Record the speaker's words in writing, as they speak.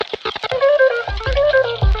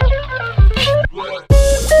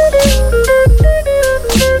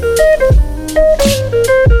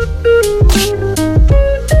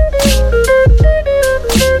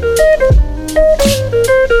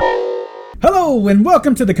Hello and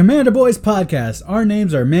welcome to the Commander Boys podcast. Our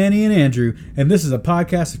names are Manny and Andrew, and this is a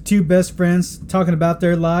podcast of two best friends talking about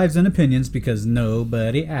their lives and opinions because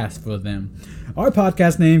nobody asked for them. Our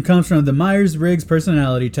podcast name comes from the Myers-Briggs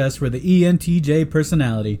personality test for the ENTJ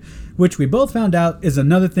personality, which we both found out is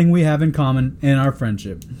another thing we have in common in our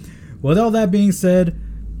friendship. With all that being said,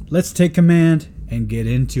 let's take command and get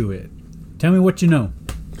into it. Tell me what you know.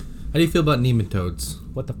 How do you feel about nematodes?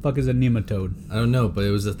 What the fuck is a nematode? I don't know, but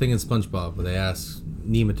it was a thing in SpongeBob where they asked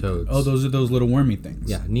nematodes. Oh, those are those little wormy things.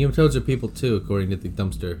 Yeah, nematodes are people too, according to the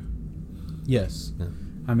dumpster. Yes. Yeah.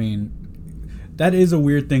 I mean, that is a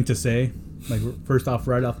weird thing to say. Like, first off,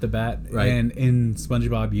 right off the bat, right. And in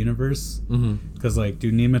SpongeBob universe, because like,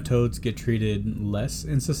 do nematodes get treated less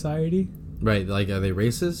in society? Right, like, are they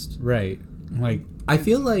racist? Right. Like, I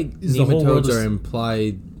feel like nematodes are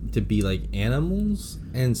implied to be like animals,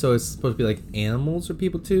 and so it's supposed to be like animals are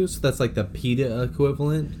people too, so that's like the PETA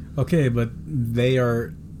equivalent. Okay, but they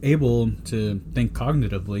are able to think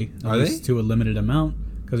cognitively, at least to a limited amount,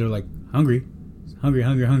 because they're like hungry, still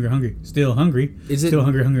hungry, still hungry.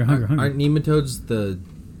 Aren't nematodes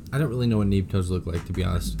I don't really know what nematodes look like, to be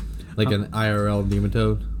honest. Like an IRL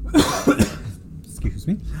nematode. Excuse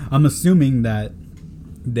me. I'm assuming that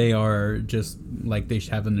they are just like they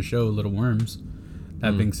have in the show, little worms.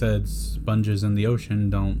 That being said, sponges in the ocean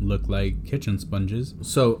don't look like kitchen sponges.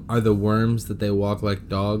 So, are the worms that they walk like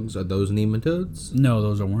dogs, are those nematodes? No,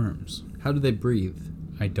 those are worms. How do they breathe?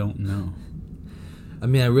 I don't know. I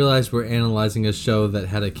mean, I realize we're analyzing a show that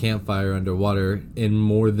had a campfire underwater in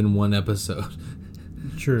more than one episode.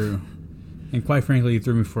 True. And quite frankly, you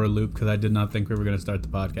threw me for a loop because I did not think we were going to start the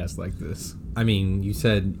podcast like this. I mean, you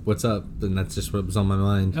said, what's up? And that's just what was on my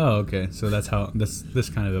mind. Oh, okay. So that's how this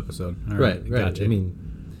kind of episode. All right. Gotcha. I mean,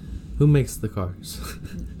 who makes the cars?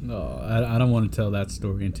 No, I don't want to tell that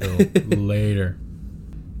story until later.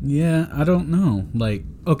 Yeah, I don't know. Like,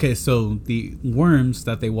 okay, so the worms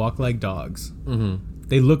that they walk like dogs,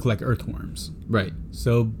 they look like earthworms. Right.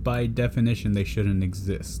 So by definition, they shouldn't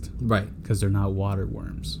exist. Right. Because they're not water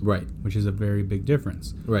worms. Right. Which is a very big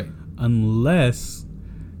difference. Right. Unless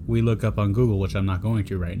we look up on Google, which I'm not going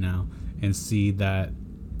to right now, and see that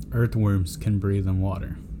earthworms can breathe in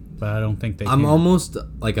water. But I don't think they can. I'm almost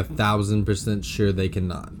like 1,000% sure they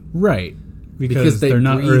cannot. Right. Because they're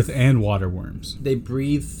not earth and water worms. They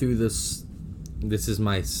breathe through this. This is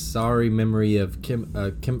my sorry memory of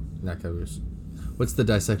what's the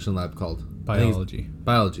dissection lab called? Biology.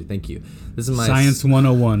 Biology, thank you. This is my Science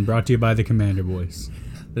 101, brought to you by the Commander Boys.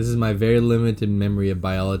 This is my very limited memory of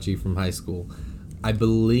biology from high school. I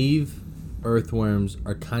believe earthworms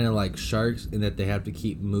are kind of like sharks in that they have to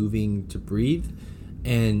keep moving to breathe,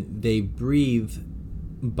 and they breathe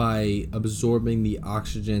by absorbing the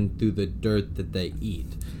oxygen through the dirt that they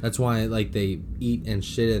eat. That's why like they eat and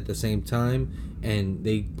shit at the same time, and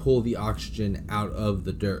they pull the oxygen out of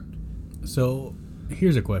the dirt. So,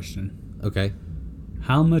 here's a question. Okay.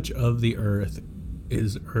 How much of the earth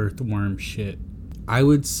is earthworm shit? I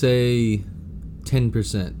would say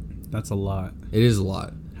 10%. That's a lot. It is a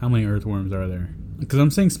lot. How many earthworms are there? Because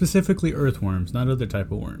I'm saying specifically earthworms, not other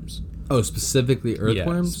type of worms. Oh, specifically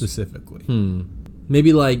earthworms? Yeah, specifically.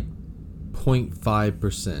 Maybe like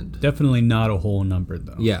 0.5%. Definitely not a whole number,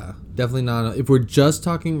 though. Yeah, definitely not. If we're just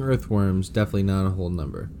talking earthworms, definitely not a whole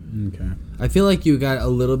number. Okay. I feel like you got a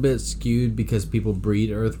little bit skewed because people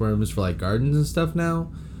breed earthworms for like gardens and stuff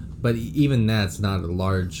now, but even that's not a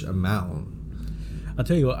large amount. I'll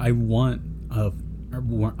tell you what, I want a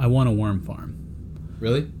worm farm.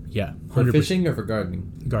 Really? Yeah. 100%. For fishing or for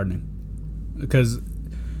gardening? Gardening. Because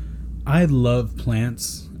I love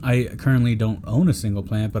plants. I currently don't own a single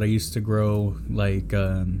plant, but I used to grow like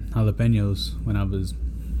jalapenos when I was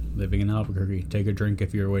living in Albuquerque. Take a drink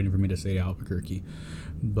if you were waiting for me to say Albuquerque.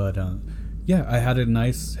 But yeah, I had a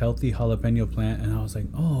nice, healthy jalapeno plant, and I was like,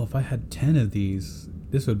 oh, if I had 10 of these,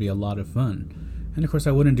 this would be a lot of fun. And of course,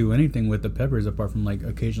 I wouldn't do anything with the peppers apart from like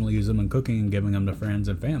occasionally use them in cooking and giving them to friends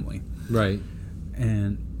and family. Right.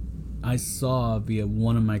 And I saw via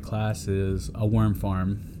one of my classes a worm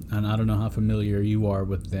farm, and I don't know how familiar you are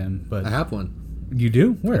with them, but I have one. You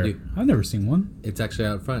do? Where? I do. I've never seen one. It's actually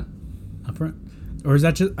out front. Up front? Or is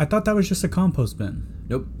that just? I thought that was just a compost bin.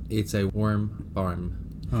 Nope. It's a worm farm.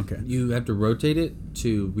 Okay. You have to rotate it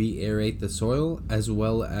to re-aerate the soil, as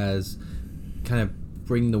well as kind of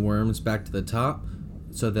bring the worms back to the top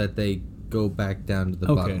so that they go back down to the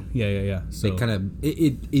bottom. Okay. Yeah. So they kind of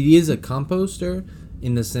it is a composter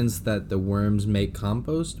in the sense that the worms make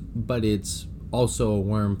compost, but it's also a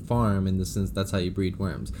worm farm in the sense that's how you breed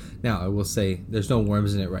worms. Now, I will say there's no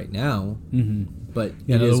worms in it right now, but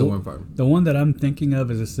it is a worm farm. The one that I'm thinking of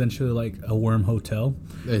is essentially like a worm hotel.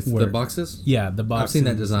 It's the boxes? Yeah, the boxes. I've seen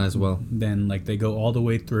that design as well. Then like they go all the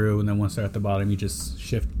way through, and then once they're at the bottom, you just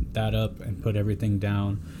shift that up and put everything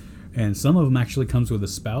down. And some of them actually comes with a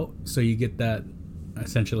spout, so you get that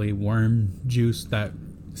essentially worm juice, that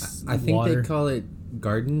I think water. they call it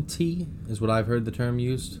garden tea is what I've heard the term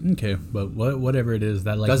used. Okay, but whatever it is,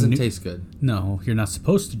 that like doesn't taste good. No, you're not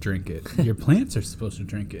supposed to drink it. Your plants are supposed to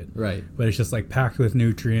drink it. Right. But it's just like packed with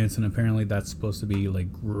nutrients, and apparently that's supposed to be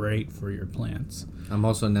like great for your plants. I'm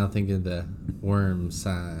also now thinking of the worm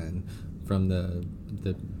sign from the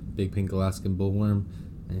big pink Alaskan bullworm,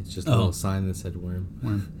 and it's just a little sign that said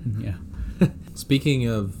worm. Yeah. Speaking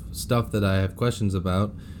of stuff that I have questions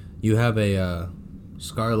about, you have a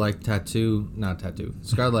scar-like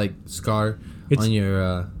scar-like scar on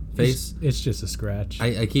your face. It's just a scratch.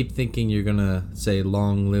 I keep thinking you're gonna say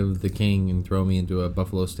 "Long live the king" and throw me into a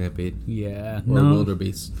buffalo stampede. Yeah. Or a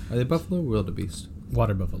wildebeest. Are they buffalo or wildebeest?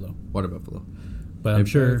 Water buffalo. Water buffalo. But I'm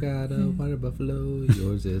sure. Got a water buffalo.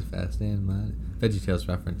 Yours is fast and mine. VeggieTales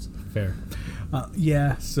reference. Fair.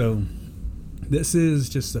 Yeah. So this is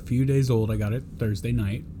just a few days old. I got it Thursday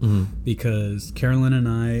night because Carolyn and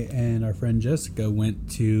I and our friend Jessica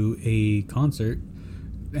went to a concert,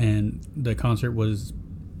 and the concert was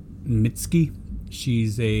Mitski.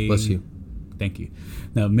 She's a... Bless you. Thank you.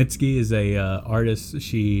 Now, Mitski is a artist.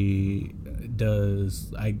 She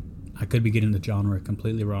does... I could be getting the genre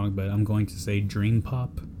completely wrong, but I'm going to say dream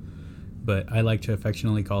pop. But I like to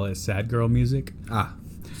affectionately call it sad girl music. Ah,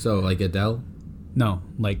 so like Adele? No,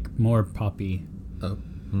 like more poppy. Oh.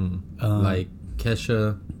 Like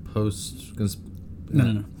Kesha post...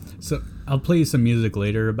 No. So I'll play you some music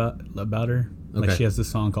later about her. Like Okay. she has this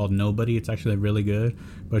song called Nobody. It's actually really good.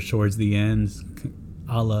 But towards the end,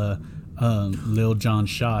 a la Lil Jon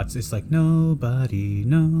Shots, it's like nobody.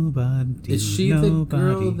 Is she nobody. the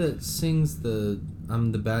girl that sings the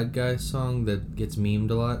 "I'm the Bad Guy" song that gets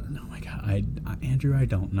memed a lot? Oh my god, Andrew, I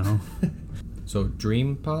don't know. So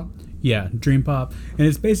dream pop? Yeah, dream pop, and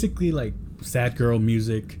it's basically like sad girl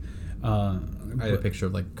music. I had a picture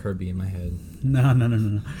of like Kirby in my head.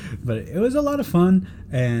 No. But it was a lot of fun,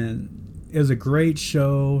 and it was a great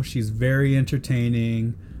show. She's very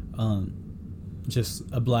entertaining. Just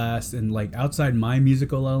a blast, and like outside my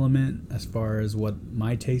musical element as far as what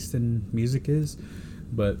my taste in music is.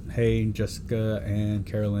 But hey, Jessica and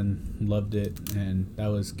Carolyn loved it, and that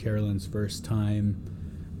was Carolyn's first time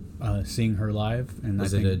seeing her live. And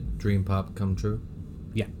Was it a dream pop come true?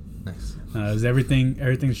 Yeah. Nice. It was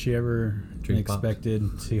everything she ever Dream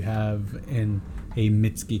expected to have in a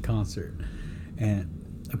Mitski concert.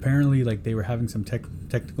 And apparently, like, they were having some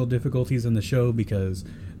technical difficulties in the show because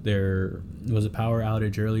there was a power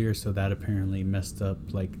outage earlier, so that apparently messed up,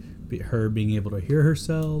 like, her being able to hear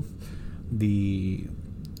herself, the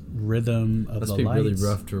rhythm of the lights. Must be really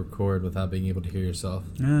rough to record without being able to hear yourself.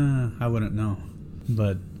 I wouldn't know.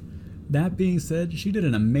 But that being said, she did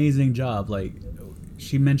an amazing job. Like,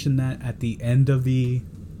 she mentioned that at the end of the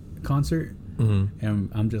concert, and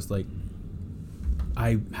I'm just like,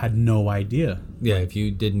 I had no idea. Yeah, if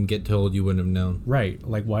you didn't get told, you wouldn't have known. Right.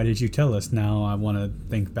 Like, why did you tell us? Now I want to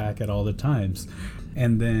think back at all the times.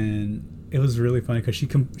 And then it was really funny because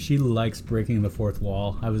she likes breaking the fourth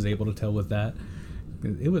wall. I was able to tell with that.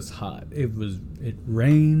 It was hot. It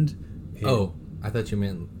rained. I thought you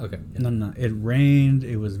meant... Okay. Yeah. No. It rained.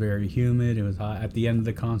 It was very humid. It was hot. At the end of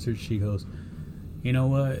the concert, she goes, you know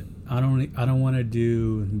what? I don't want to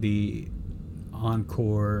do the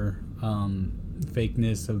encore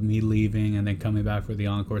fakeness of me leaving and then coming back for the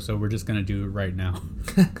encore, so we're just going to do it right now.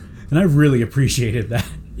 And I really appreciated that.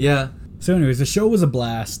 Yeah. So anyways, the show was a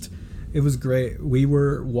blast. It was great. We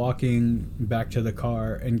were walking back to the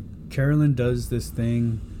car, and Carolyn does this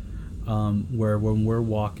thing where when we're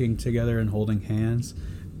walking together and holding hands,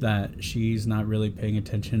 that she's not really paying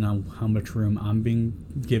attention on how much room I'm being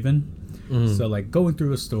given. So like going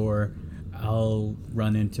through a store, I'll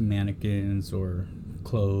run into mannequins or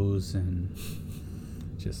clothes and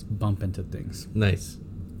just bump into things. Nice.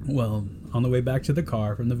 Well, on the way back to the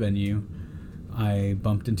car from the venue, I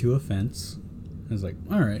bumped into a fence. I was like,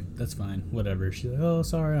 all right, that's fine, whatever. She's like, oh,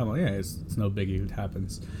 sorry. I'm like, yeah, it's no biggie, it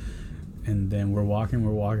happens. And then we're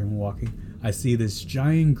walking. I see this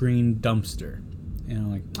giant green dumpster. And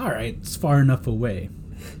I'm like, all right, it's far enough away.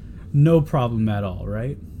 No problem at all,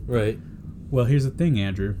 right? Right. Well, here's the thing,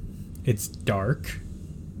 Andrew. It's dark.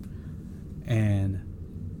 And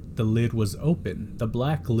the lid was open. The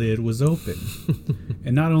black lid was open.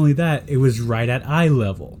 And not only that, it was right at eye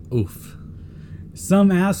level. Oof.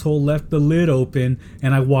 some asshole left the lid open,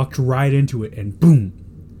 and I walked right into it, and boom.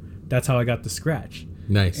 That's how I got the scratch.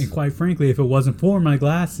 Nice. And quite frankly, if it wasn't for my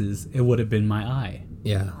glasses, it would have been my eye.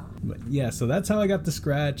 Yeah. But yeah, so that's how I got the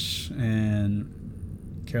scratch,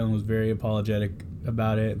 and Carolyn was very apologetic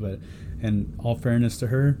about it. But in all fairness to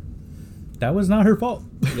her, that was not her fault.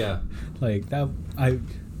 Yeah. Like that,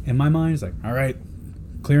 in my mind, it's like, all right,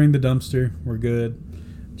 clearing the dumpster, we're good.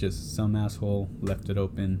 Just some asshole left it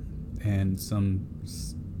open, and some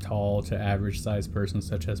tall to average sized person,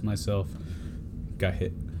 such as myself, got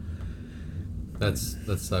hit. That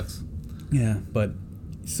sucks. Yeah, but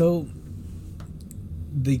so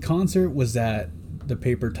the concert was at the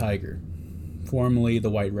Paper Tiger, formerly the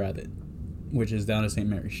White Rabbit, which is down at St.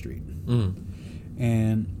 Mary Street.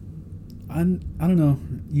 And I don't know.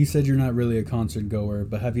 You said you're not really a concert goer,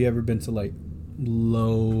 but have you ever been to like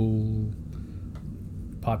low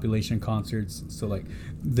population concerts? So like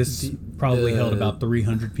this probably held about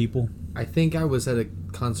 300 people. I think I was at a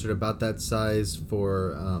concert about that size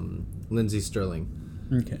for Lindsey Sterling.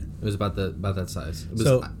 Okay. It was about that size. It was,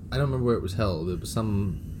 So I don't remember where it was held. It was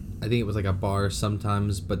I think it was like a bar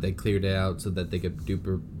sometimes, but they cleared it out so that they could do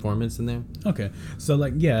performance in there. okay, so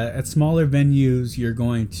like yeah, at smaller venues, you're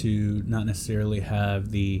going to not necessarily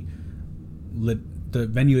have the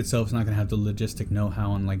venue itself is not going to have the logistic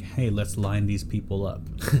know-how on like, hey, let's line these people up.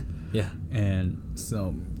 Yeah. And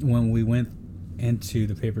so when we went into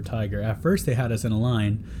the Paper Tiger, at first they had us in a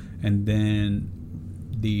line, and then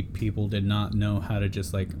the people did not know how to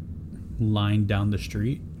just like line down the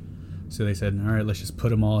street. So they said, all right, let's just put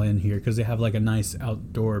them all in here, because they have like a nice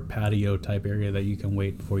outdoor patio type area that you can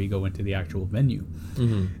wait before you go into the actual venue.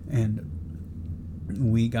 Mm-hmm.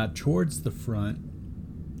 And we got towards the front,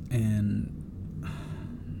 and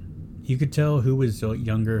you could tell who was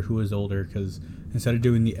younger, who was older, because instead of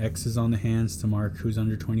doing the X's on the hands to mark who's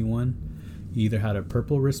under 21, you either had a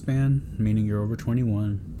purple wristband, meaning you're over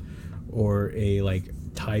 21, or a like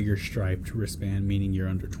tiger striped wristband, meaning you're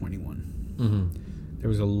under 21. Mm-hmm. There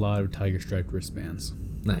was a lot of tiger striped wristbands.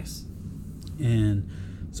 Nice. And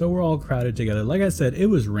so we're all crowded together. Like I said, it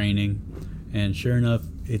was raining, and sure enough,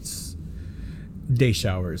 it's day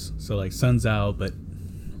showers. So like sun's out, but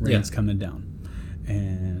rain's coming down.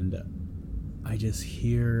 And I just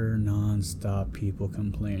hear nonstop people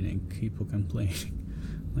complaining.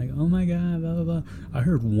 Like, oh my God, blah, blah, blah. I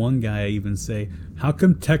heard one guy even say, how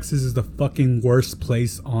come Texas is the fucking worst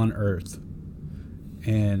place on earth?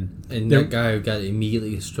 And that guy got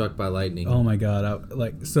immediately struck by lightning. Oh my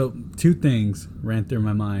God. So two things ran through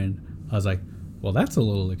my mind. I was like, well, that's a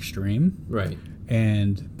little extreme. Right.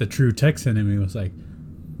 And the true Texan in me was like,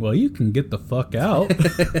 well, you can get the fuck out.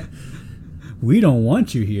 We don't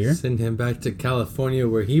want you here. Send him back to California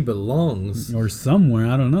where he belongs. Or somewhere,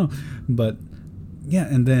 I don't know. But yeah,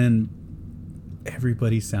 and then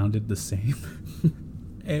everybody sounded the same.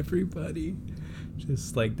 Everybody.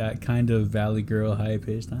 Just like that kind of Valley Girl high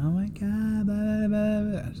pitched. Oh my God. Blah, blah,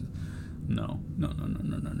 blah. No.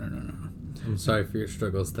 I'm sorry for your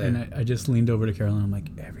struggles there. And I just leaned over to Carolyn. I'm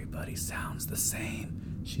like, everybody sounds the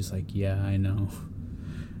same. She's like, yeah, I know.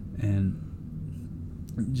 And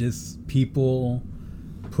just people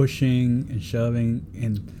pushing and shoving.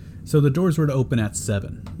 And so the doors were to open at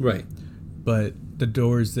 7. Right. But the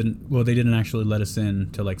doors they didn't actually let us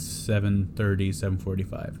in till like 7:30,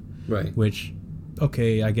 7:45. Right. Which,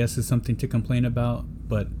 okay, I guess is something to complain about.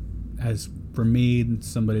 But as for me,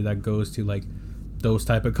 somebody that goes to like those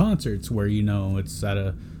type of concerts where, you know, it's at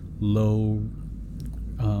a low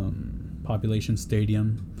population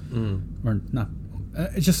stadium, or not,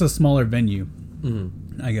 it's just a smaller venue,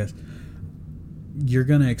 I guess, you're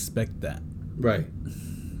gonna expect that. Right.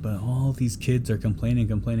 But all these kids are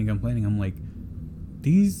complaining. I'm like,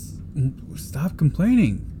 stop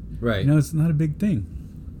complaining. Right. You know, it's not a big thing.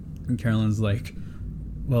 And Carolyn's like,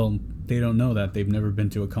 well, they don't know that. They've never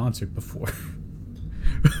been to a concert before.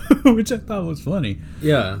 Which I thought was funny.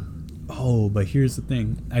 Yeah. Oh, but here's the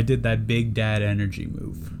thing. I did that big dad energy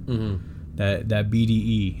move. That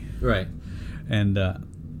BDE. Right. And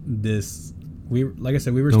like I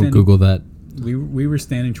said, we were Don't Google that. We were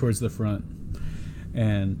standing towards the front,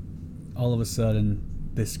 and all of a sudden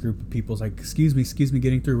this group of people's like, excuse me,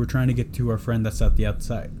 getting through. We're trying to get to our friend that's at the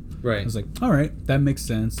outside. Right. I was like, all right, that makes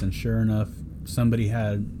sense. And sure enough, somebody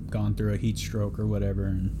had gone through a heat stroke or whatever,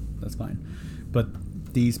 and that's fine. But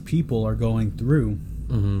these people are going through,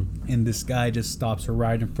 and this guy just stops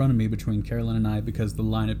right in front of me between Carolyn and I because the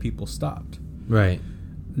line of people stopped. Right.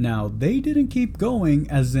 Now, they didn't keep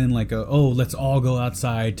going as in like let's all go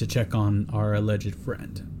outside to check on our alleged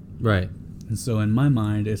friend. Right. And so in my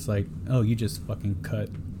mind, it's like, oh, you just fucking cut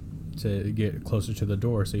to get closer to the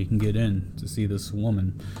door so you can get in to see this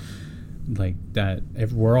woman. Like that,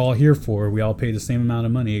 if we're all here for, we all pay the same amount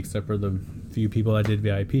of money except for the few people that did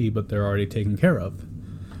VIP, but they're already taken care of.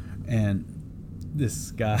 And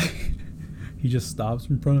this guy, he just stops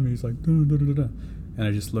in front of me. He's like, duh, duh, duh, duh. And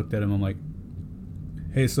I just looked at him. I'm like,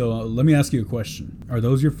 hey, so let me ask you a question. Are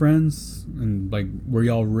those your friends? And like, were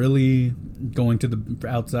y'all really going to the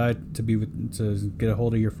outside to to get a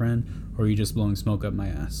hold of your friend, or are you just blowing smoke up my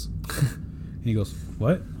ass? And he goes,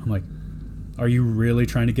 what? I'm like, are you really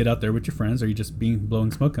trying to get out there with your friends? Or are you just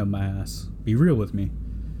blowing smoke up my ass? Be real with me.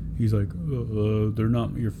 He's like, they're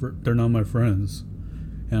not they're not my friends.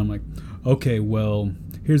 And I'm like, okay, well,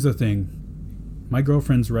 here's the thing. My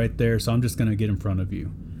girlfriend's right there, so I'm just gonna get in front of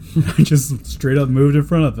you. I just straight up moved in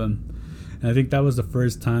front of him. And I think that was the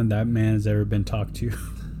first time that man has ever been talked to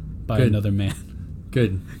by Good. another man.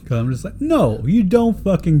 Good. Because I'm just like, no, you don't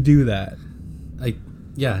fucking do that. Like,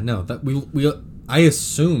 yeah, no, that I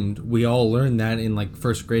assumed we all learned that in like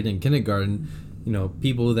first grade and kindergarten. You know,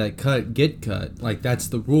 people that cut get cut. Like, that's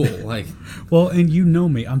the rule. Like, well, and you know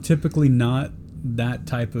me, I'm typically not that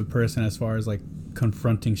type of person as far as like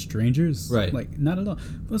confronting strangers. Right. Like, not at all.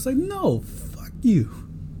 But it's like, no, fuck you.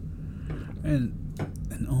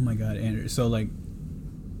 And oh my god, Andrew. So like,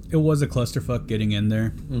 it was a clusterfuck getting in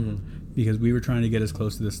there. mm-hmm. Because we were trying to get as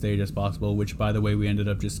close to the stage as possible, which, by the way, we ended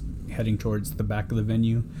up just heading towards the back of the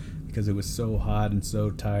venue because it was so hot and so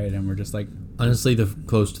tight, and we're just like... Honestly, the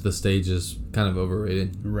close to the stage is kind of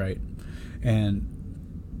overrated. Right.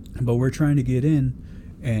 But we're trying to get in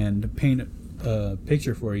and paint a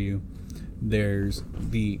picture for you. There's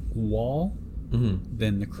the wall, mm-hmm.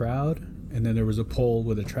 then the crowd, and then there was a pole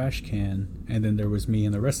with a trash can, and then there was me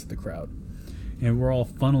and the rest of the crowd. And we're all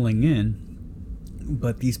funneling in.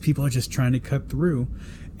 But these people are just trying to cut through,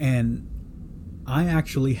 and I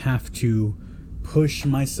actually have to push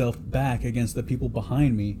myself back against the people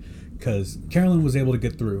behind me because Carolyn was able to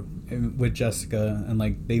get through with Jessica, and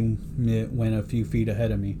like they went a few feet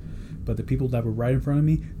ahead of me. But the people that were right in front of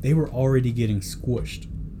me, they were already getting squished,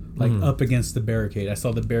 like up against the barricade. I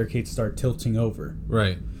saw the barricade start tilting over.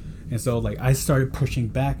 Right. And so like I started pushing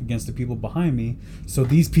back against the people behind me so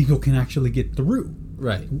these people can actually get through.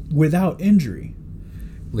 Right. Without injury.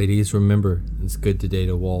 Ladies, remember, it's good to date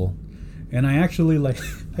a wall. And I actually, like,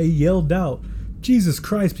 I yelled out, Jesus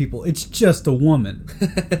Christ, people, it's just a woman.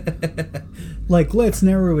 Like, let's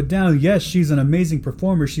narrow it down. Yes, she's an amazing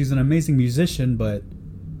performer. She's an amazing musician, but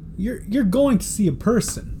you're going to see a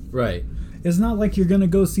person. Right. It's not like you're going to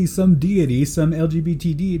go see some deity, some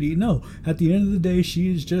LGBT deity. No, at the end of the day, she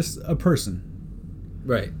is just a person.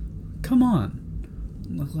 Right. Come on.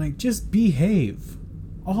 Like, just behave.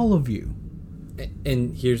 All of you.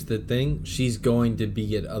 And here's the thing, she's going to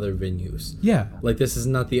be at other venues. Yeah. Like, this is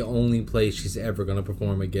not the only place she's ever going to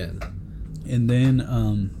perform again. And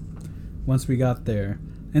then once we got there,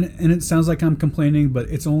 and it sounds like I'm complaining, but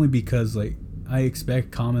it's only because like I expect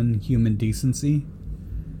common human decency,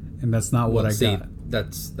 and that's not what I got.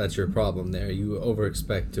 That's your problem there. You over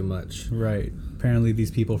expect too much. Right. Apparently these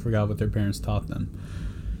people forgot what their parents taught them.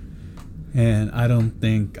 And I don't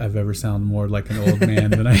think I've ever sounded more like an old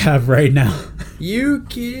man than I have right now. You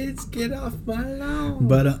kids, get off my lawn.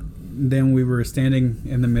 But then we were standing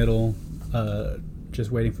in the middle,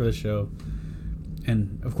 just waiting for the show.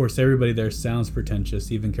 And, of course, everybody there sounds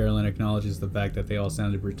pretentious. Even Carolyn acknowledges the fact that they all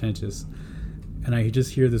sounded pretentious. And I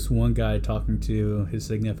just hear this one guy talking to his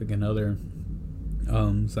significant other.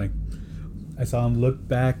 It's like, I saw him look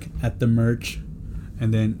back at the merch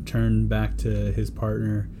and then turn back to his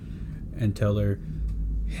partner and tell her,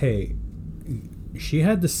 hey, she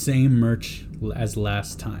had the same merch as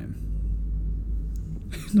last time.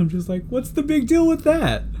 And I'm just like, what's the big deal with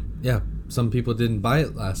that? Yeah, some people didn't buy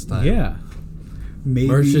it last time. Yeah. Maybe.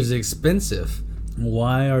 Merch is expensive.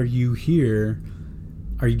 Why are you here?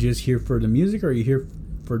 Are you just here for the music, or are you here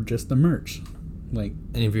for just the merch? Like,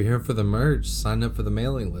 and if you're here for the merch, sign up for the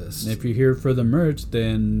mailing list. If you're here for the merch,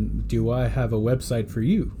 then do I have a website for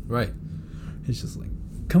you? Right. It's just like,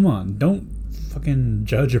 come on, don't fucking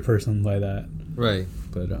judge a person by that. Right.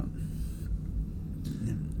 But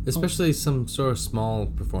especially some sort of small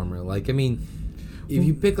performer. Like, I mean, if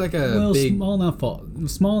you pick like a big... small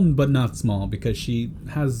but not small, because she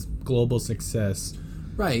has global success.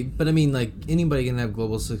 Right, but I mean, like, anybody can have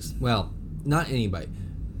global success. Well, not anybody.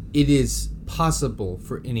 It is possible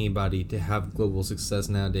for anybody to have global success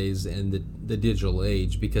nowadays in the digital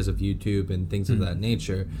age because of YouTube and things of that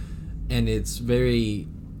nature. And it's very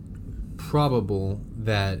probable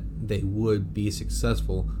that they would be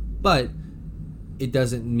successful. But it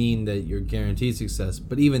doesn't mean that you're guaranteed success.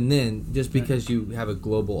 But even then, just because you have a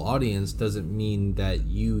global audience doesn't mean that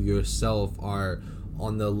you yourself are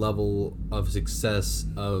on the level of success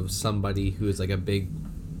of somebody who is like a big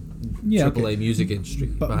AAA music industry.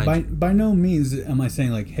 By no means am I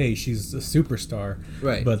saying like, hey, she's a superstar.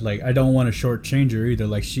 Right. But like, I don't want to shortchange her either.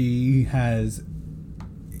 Like, she has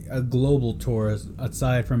a global tour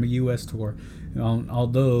aside from a U.S. tour.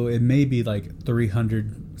 Although it may be like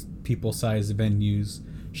 300 people sized venues,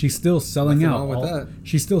 she's still selling out.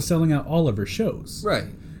 She's still selling out all of her shows. Right.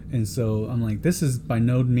 And so I'm like, this is by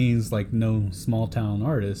no means like no small town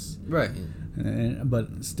artist. Right.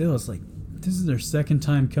 But still, it's like, this is her second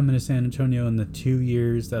time coming to San Antonio in the 2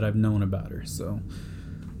 years that I've known about her. So,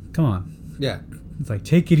 come on. Yeah. It's like,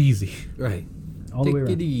 take it easy. Right. All the way around.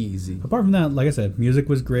 Take it easy. Apart from that, like I said, music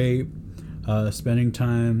was great. Spending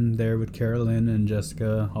time there with Carolyn and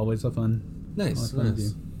Jessica, always a fun. Nice.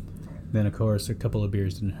 Then, of course, a couple of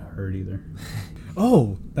beers didn't hurt either.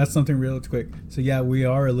 Oh, that's something real quick. So, yeah, we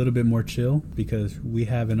are a little bit more chill because we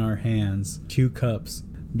have in our hands 2 cups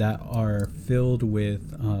that are filled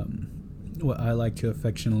with what I like to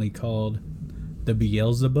affectionately call the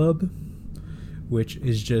Beelzebub, which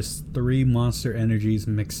is just 3 Monster Energies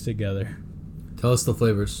mixed together. Tell us the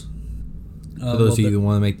flavors. For those of you who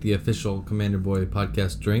want to make the official Commander Boy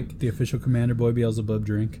podcast drink. The official Commander Boy Beelzebub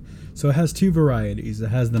drink. So it has 2 varieties. It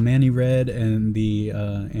has the Manny Red and the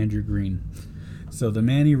Andrew Green. So the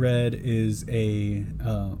Manny Red is a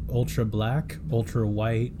ultra black, ultra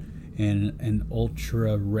white, and an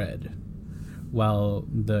ultra red. While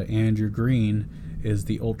the Andrew Green is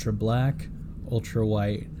the ultra black, ultra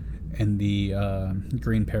white, and the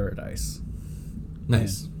Green Paradise.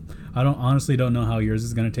 Nice. And I honestly don't know how yours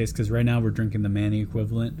is going to taste because right now we're drinking the Manny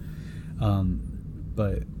equivalent.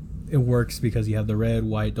 But it works because you have the red,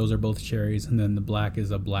 white, those are both cherries, and then the black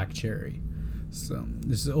is a black cherry. So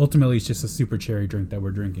this is ultimately it's just a super cherry drink that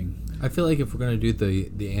we're drinking. I feel like if we're going to do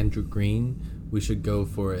the Andrew Green, we should go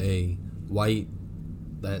for a white,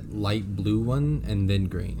 that light blue one, and then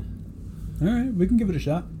green. All right, we can give it a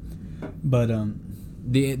shot. But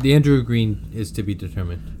the Andrew Green is to be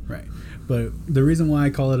determined. Right. But the reason why I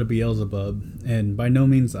call it a Beelzebub, and by no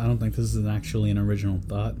means I don't think this is actually an original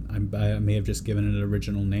thought. I may have just given it an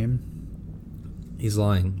original name. He's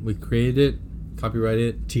lying. We created it,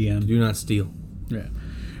 copyrighted it. TM. Do not steal. Yeah.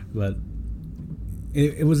 But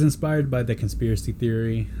it was inspired by the conspiracy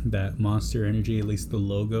theory that Monster Energy, at least the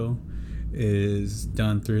logo, is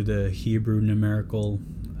done through the Hebrew numerical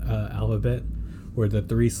alphabet, where the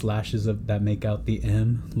 3 slashes that make out the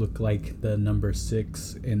M look like the number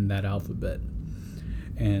 6 in that alphabet.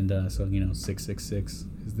 And so, 666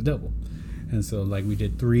 is the devil. And so, like, we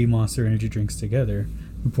did 3 Monster Energy drinks together.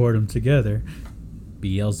 We poured them together.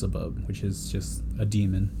 Beelzebub, which is just a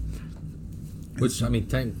demon. Which, I mean,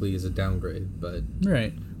 technically is a downgrade, but...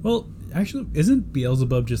 Right. Well, actually, isn't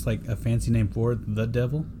Beelzebub just like a fancy name for the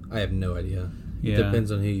devil? I have no idea. Yeah. It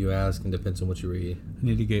depends on who you ask and depends on what you read. I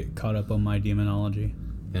need to get caught up on my demonology.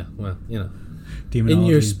 Yeah, well, Demonology. In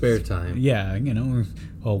your spare time. Yeah,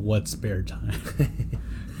 well, what spare time?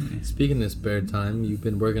 Speaking of spare time, you've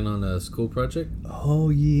been working on a school project? Oh,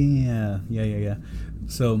 yeah.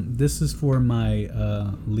 So this is for my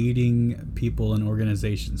leading people in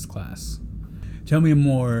organizations class. Tell me a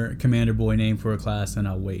more Commander Boy name for a class and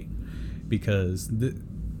I'll wait. Because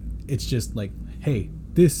it's just like, hey,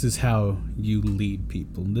 this is how you lead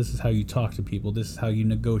people. This is how you talk to people. This is how you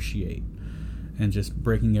negotiate. And just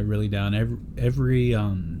breaking it really down. Every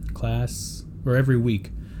class, or every week,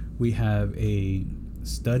 we have a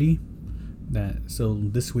study. So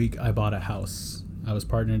this week I bought a house. I was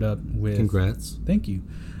partnered up with... Congrats. Thank you.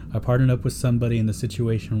 I partnered up with somebody and the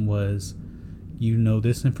situation was,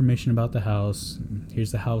 this information about the house.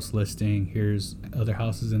 Here's the house listing. Here's other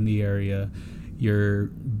houses in the area. Your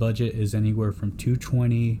budget is anywhere from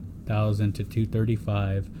 $220,000 to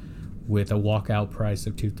 $235,000 with a walkout price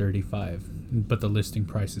of $235,000, but the listing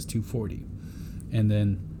price is $240,000. And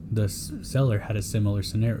then the seller had a similar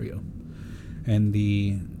scenario. And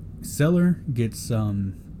the seller gets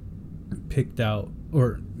picked out,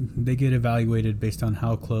 or they get evaluated based on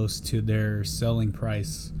how close to their selling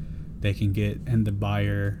price they can get, and the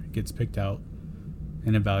buyer gets picked out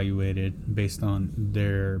and evaluated based on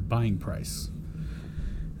their buying price.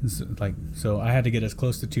 So I had to get as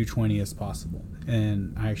close to 220 as possible,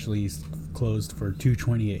 and I actually closed for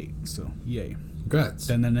 228. So yay! Congrats.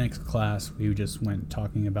 Then the next class we just went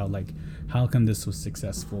talking about how come this was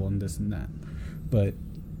successful and this and that. But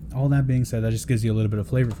all that being said, that just gives you a little bit of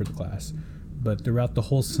flavor for the class. But throughout the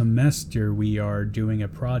whole semester, we are doing a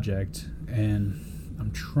project, and I'm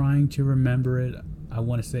trying to remember it. I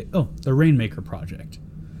want to say, the Rainmaker Project.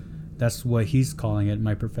 That's what he's calling it,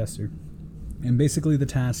 my professor. And basically the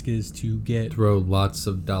task is to get... Throw lots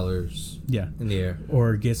of dollars in the air.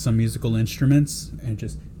 Or get some musical instruments and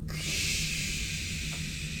just...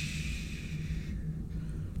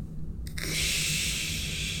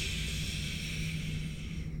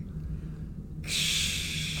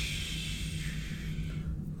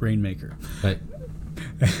 Rainmaker. Right.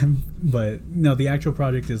 But no, the actual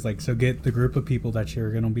project is like, so get the group of people that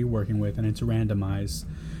you're going to be working with, and it's randomized,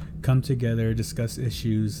 come together, discuss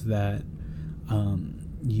issues that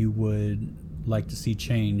you would like to see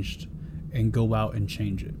changed, and go out and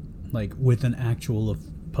change it, like with an actual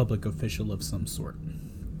public official of some sort.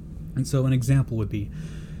 And so an example would be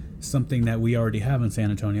something that we already have in San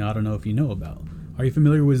Antonio. I don't know if you know about. Are you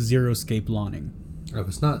familiar with Xeriscape lawning? I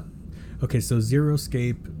was not. Okay, so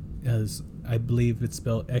Xeriscape is, I believe it's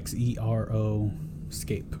spelled Xero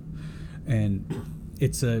scape, and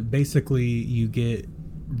it's basically you get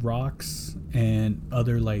rocks and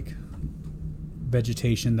other like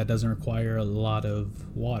vegetation that doesn't require a lot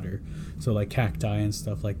of water, so like cacti and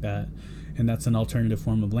stuff like that, and that's an alternative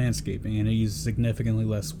form of landscaping, and it uses significantly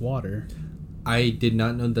less water. I did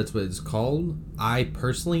not know that's what it's called. I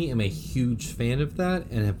personally am a huge fan of that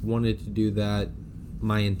and have wanted to do that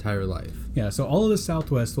my entire life. Yeah, so all of the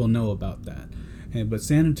Southwest will know about that. But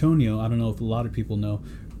San Antonio, I don't know if a lot of people know,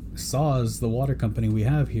 Saws, the water company we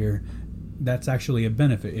have here, that's actually a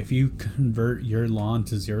benefit. If you convert your lawn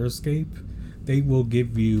to Xeriscape, they will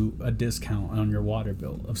give you a discount on your water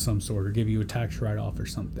bill of some sort, or give you a tax write-off or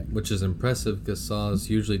something. Which is impressive, because Saws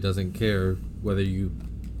usually doesn't care whether you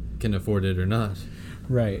can afford it or not.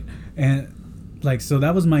 Right. And like, so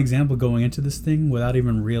that was my example going into this thing without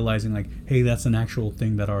even realizing, like, hey, that's an actual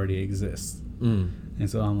thing that already exists. And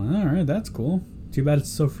so I'm like, all right, that's cool. Too bad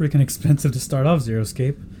it's so freaking expensive to start off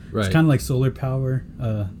Xeriscape. Right. It's kind of like solar power,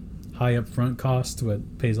 high upfront cost,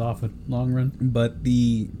 but pays off in long run. But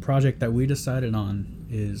the project that we decided on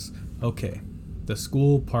is, okay, the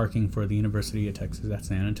school parking for the University of Texas at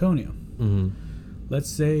San Antonio. Mm-hmm. Let's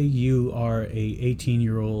say you are a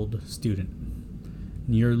 18-year-old student.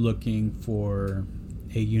 You're looking for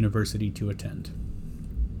a university to attend.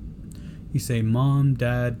 You say, Mom,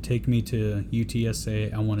 Dad, take me to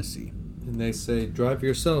UTSA, I want to see. And they say, drive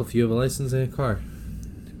yourself, you have a license and a car.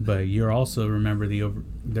 But you're also, remember, you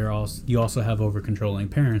also have over-controlling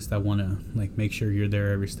parents that want to like make sure you're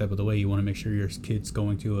there every step of the way. You want to make sure your kid's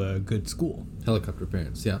going to a good school. Helicopter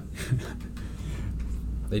parents, yeah.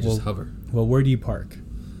 They just hover. Well, where do you park?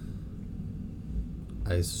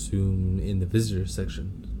 I assume in the visitor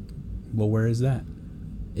section. Well, where is that?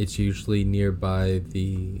 It's usually nearby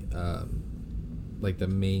the, like the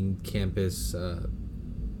main campus,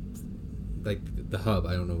 like the hub.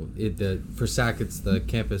 I don't know. For SAC, it's the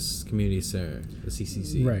campus community center, the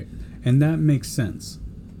CCC. Right, and that makes sense.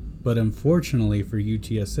 But unfortunately for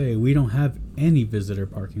UTSA, we don't have any visitor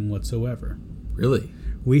parking whatsoever. Really?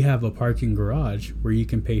 We have a parking garage where you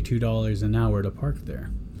can pay $2 an hour to park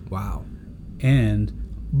there. Wow.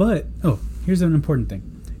 But here's an important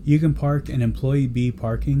thing. You can park in employee B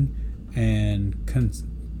parking and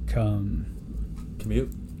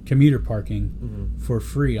commuter parking for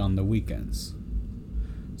free on the weekends.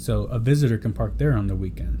 So a visitor can park there on the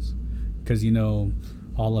weekends. Because,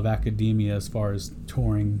 all of academia as far as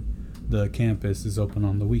touring the campus is open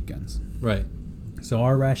on the weekends. Right. So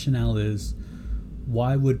our rationale is,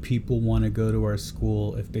 why would people want to go to our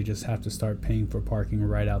school if they just have to start paying for parking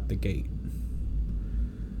right out the gate?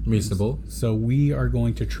 Reasonable. So we are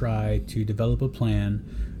going to try to develop a plan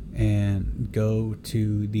and go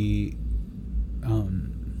to the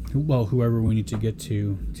whoever we need to get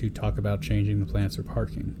to talk about changing the plans for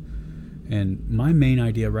parking. And my main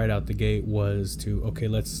idea right out the gate was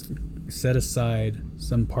let's set aside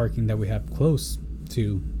some parking that we have close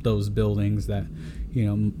to those buildings that,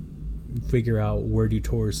 figure out where do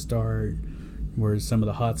tours start, where some of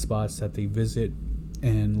the hot spots that they visit,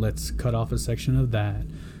 and let's cut off a section of that,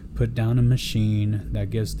 put down a machine that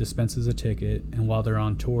dispenses a ticket, and while they're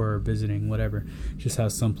on tour or visiting, whatever, just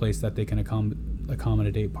have some place that they can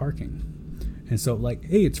accommodate parking. And so,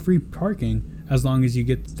 hey, it's free parking as long as you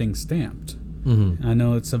get the thing stamped. Mm-hmm. I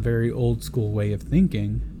know it's a very old school way of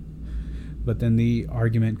thinking, but then the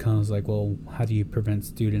argument comes well, how do you prevent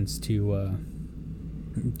students to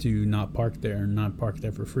not park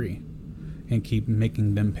there for free, and keep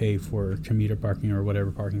making them pay for commuter parking or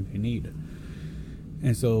whatever parking they need?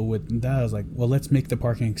 And so with that, I was let's make the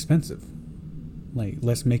parking expensive.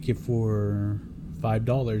 Let's make it for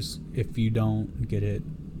 $5 if you don't get it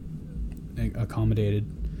accommodated.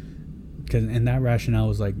 And that rationale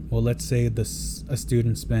was let's say a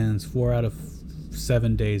student spends 4 out of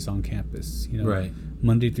 7 days on campus. Right.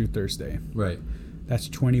 Monday through Thursday. Right. That's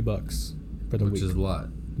 $20 for the week. Which is a lot.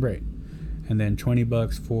 Right. And then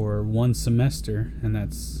 $20 for one semester, and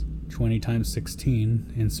that's 20 times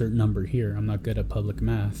 16, insert number here. I'm not good at public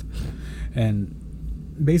math. And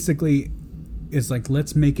basically, it's like,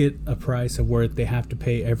 let's make it a price of where they have to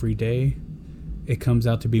pay every day. It comes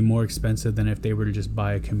out to be more expensive than if they were to just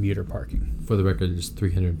buy a commuter parking. For the record, it's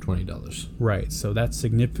 $320. Right. So that's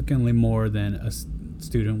significantly more than a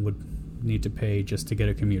student would need to pay just to get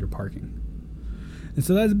a commuter parking. And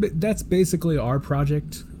so that's basically our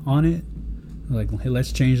project on it. Like, hey,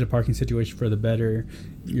 let's change the parking situation for the better.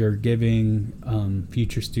 You're giving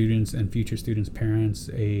future students and future students' parents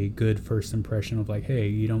a good first impression of like, hey,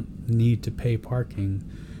 you don't need to pay parking,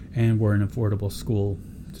 and we're an affordable school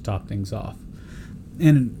to top things off.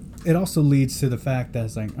 And it also leads to the fact that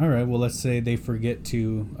it's like, all right, well, let's say they forget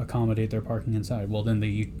to accommodate their parking inside. Well, then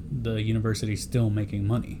the university's still making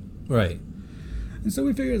money. Right. And so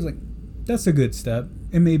we figured it's like, that's a good step.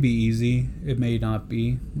 It may be easy. It may not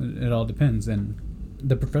be. It all depends. And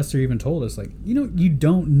the professor even told us, like, you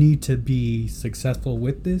don't need to be successful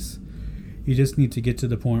with this. You just need to get to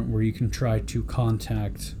the point where you can try to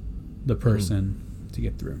contact the person to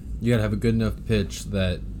get through. You gotta have a good enough pitch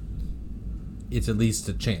that it's at least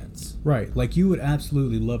a chance. Right. Like, you would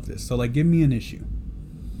absolutely love this. So, like, give me an issue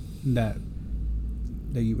that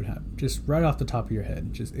you would have. Just right off the top of your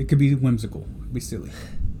head. Just, it could be whimsical. It could be silly.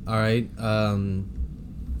 All right.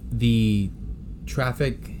 The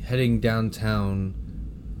traffic heading downtown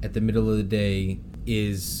at the middle of the day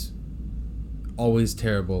is always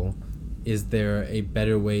terrible. Is there a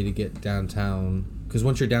better way to get downtown? Because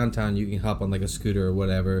once you're downtown, you can hop on like a scooter or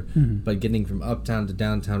whatever. Mm-hmm. But getting from uptown to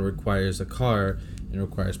downtown requires a car and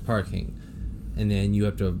requires parking. And then you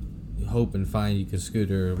have to hope and find you can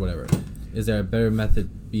scooter or whatever. Is there a better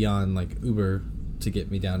method beyond like Uber to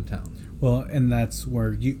get me downtown? Well, and that's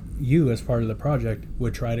where you as part of the project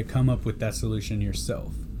would try to come up with that solution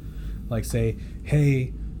yourself. Like, say,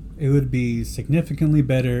 hey, it would be significantly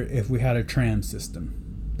better if we had a tram system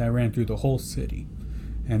that ran through the whole city.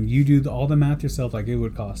 And you do all the math yourself, like it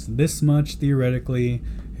would cost this much theoretically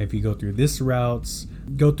if you go through this routes,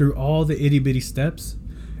 go through all the itty-bitty steps,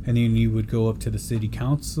 and then you would go up to the city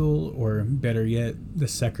council, or better yet, the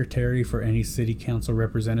secretary for any city council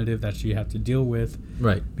representative that you have to deal with.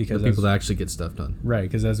 Right, because people that actually get stuff done. Right,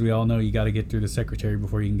 because as we all know, you got to get through the secretary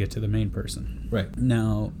before you can get to the main person. Right.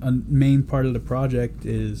 Now, a main part of the project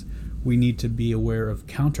is we need to be aware of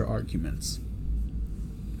counter-arguments,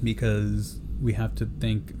 because we have to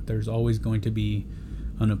think there's always going to be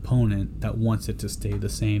an opponent that wants it to stay the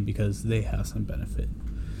same because they have some benefit.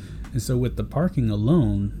 And so with the parking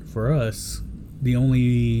alone, for us, the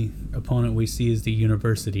only opponent we see is the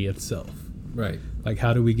university itself. Right. Like,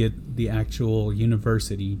 how do we get the actual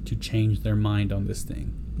university to change their mind on this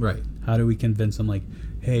thing? Right. How do we convince them, like,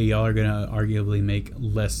 hey, y'all are going to arguably make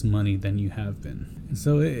less money than you have been? And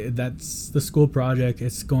so that's the school project.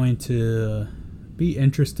 It's going to be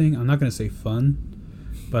interesting. I'm not going to say fun,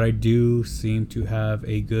 but I do seem to have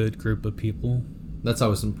a good group of people. That's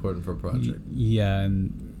always important for a project. Yeah,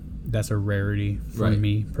 and that's a rarity for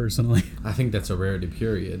me personally. I think that's a rarity,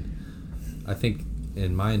 period. I think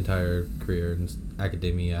in my entire career in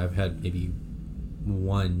academia, I've had maybe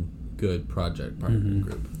one good project partner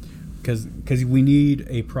group. Because we need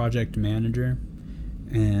a project manager,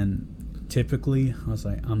 and typically I was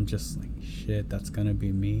like, I'm just like, shit, that's going to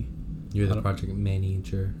be me. You're the project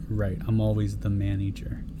manager. Right, I'm always the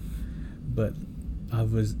manager. But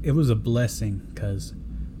it was a blessing, because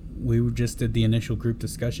we just did the initial group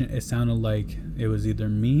discussion. It sounded like it was either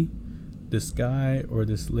me, this guy, or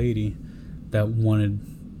this lady that wanted,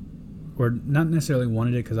 or not necessarily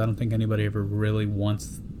wanted it, because I don't think anybody ever really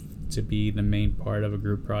wants to be the main part of a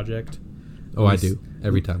group project. Oh, I do.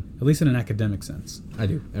 Every time. At least in an academic sense. I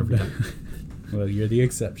do. Every time. Well, you're the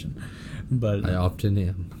exception. But I often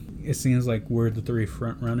am. It seems like we're the three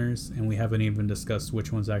front runners, and we haven't even discussed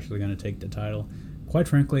which one's actually going to take the title. Quite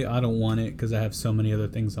frankly, I don't want it because I have so many other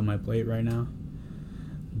things on my plate right now.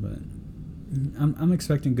 But I'm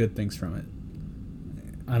expecting good things from it.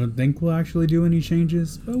 I don't think we'll actually do any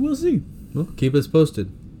changes, but we'll see. Well, keep us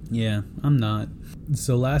posted. Yeah, I'm not.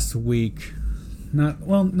 So last week, not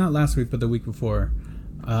last week, but the week before,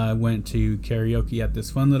 I went to karaoke at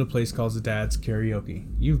this fun little place called Dad's Karaoke.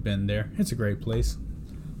 You've been there. It's a great place.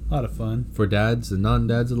 A lot of fun. For dads and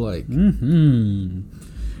non-dads alike. Mm-hmm.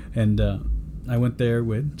 And I went there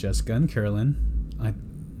with Jessica and Carolyn.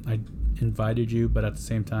 I invited you, but at the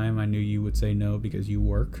same time, I knew you would say no because you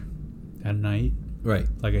work at night. Right.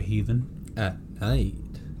 Like a heathen. At night.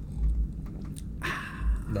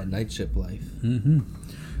 That night shift life. Mm-hmm.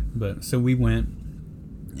 But so we went,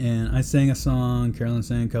 and I sang a song. Carolyn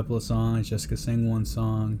sang a couple of songs. Jessica sang one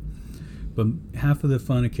song. But half of the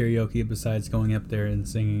fun of karaoke, besides going up there and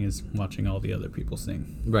singing, is watching all the other people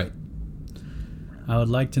sing. Right. I would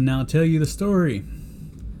like to now tell you the story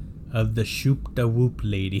of the Shoop da Whoop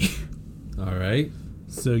lady. All right.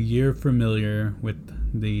 So you're familiar with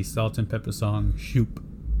the Salt and Pepper song, Shoop.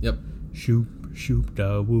 Yep. Shoop, shoop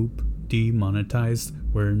da whoop, demonetized.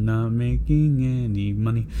 We're not making any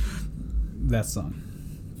money. That song.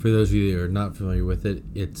 For those of you that are not familiar with it,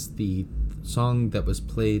 it's the song that was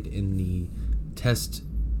played in the test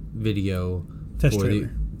video Test for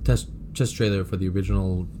trailer. the test trailer for the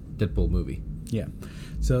original Deadpool movie. Yeah.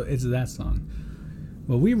 So it's that song.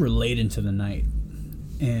 Well, we were late into the night.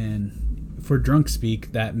 And for drunk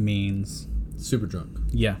speak, that means... Super drunk.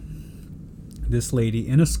 Yeah. This lady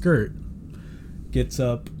in a skirt gets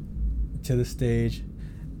up to the stage.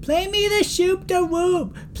 Play me the Shoop da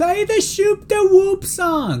Whoop. Play the Shoop da Whoop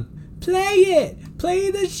song. Play it.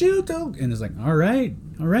 Play the Shoop da Whoop. And it's like, all right.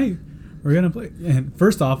 We're going to play. And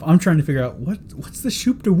first off, I'm trying to figure out what's the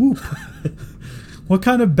Shoop da Whoop? What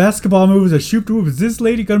kind of basketball move is a Shoop da Whoop? Is this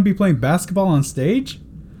lady going to be playing basketball on stage?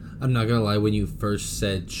 I'm not gonna lie, when you first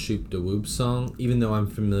said Shoop da Whoop song, even though I'm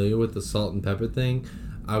familiar with the Salt and Pepper thing,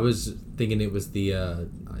 I was thinking it was the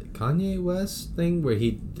Kanye West thing where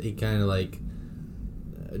he kind of like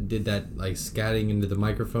did that like scatting into the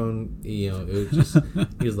microphone. You know, it was just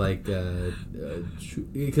he was like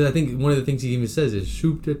because I think one of the things he even says is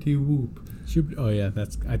Shoop da Whoop. Oh yeah,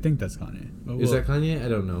 I think that's Kanye. Is that Kanye? I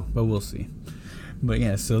don't know, but we'll see. But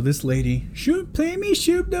yeah, so this lady, play me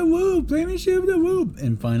Shoop da Whoop, play me Shoop da Whoop.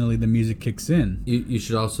 And finally the music kicks in. You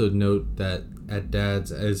should also note that at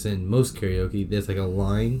Dad's, as in most karaoke, there's like a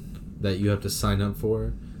line that you have to sign up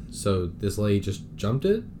for. So this lady just jumped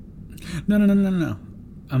it? No.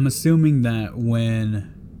 I'm assuming that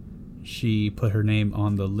when she put her name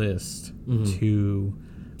on the list to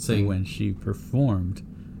sing when she performed,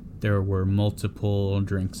 there were multiple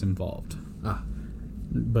drinks involved.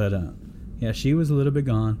 But, yeah, she was a little bit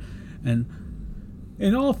gone. And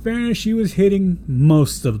in all fairness, she was hitting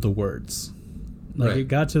most of the words. Like, It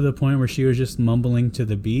got to the point where she was just mumbling to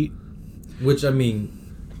the beat. Which, I mean,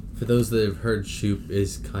 for those that have heard Shoop,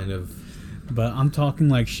 is kind of... But I'm talking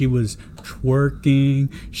like she was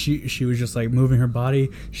twerking. She was just, like, moving her body.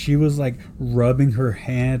 She was, like, rubbing her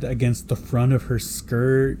hand against the front of her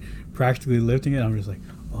skirt, practically lifting it. I'm just like,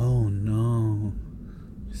 oh, no.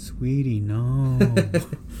 Sweetie, no.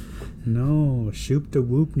 No, Shoop da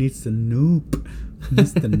Whoop needs to noop.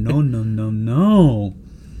 Needs to no.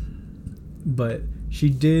 But she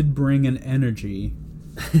did bring an energy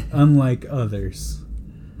unlike others,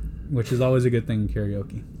 which is always a good thing in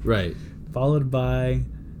karaoke. Right. Followed by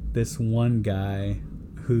this one guy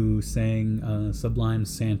who sang Sublime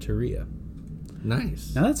Santeria.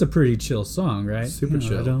 Nice. Now that's a pretty chill song, right? Super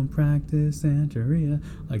chill. I don't practice Santeria.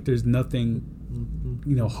 Like there's nothing,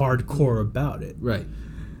 hardcore about it. Right.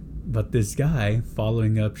 But this guy,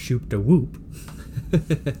 following up Shoop da Whoop,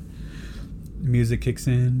 music kicks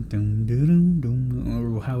in, dum, dum,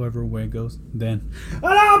 dum, or however way it goes. Then,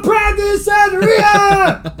 I don't practice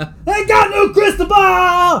Santeria! I got no crystal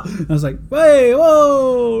ball! I was like, hey,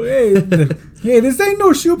 whoa, hey, this ain't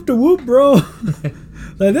no Shoop da Whoop, bro.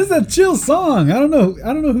 Like, this is a chill song. I don't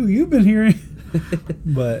know who you've been hearing.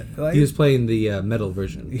 But like, he was playing the metal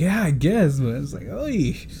version. Yeah, I guess. But it's like,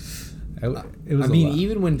 oy. It was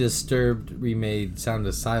even when Disturbed remade Sound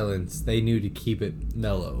of Silence, they knew to keep it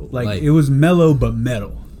mellow. Like it was mellow but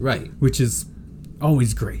metal. Right. Which is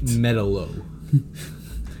always great. Metal-low.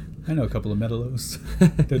 I know a couple of metalos.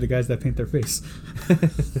 They're the guys that paint their face.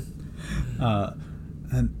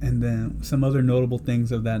 And then some other notable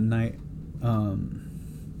things of that night. I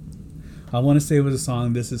want to say it was a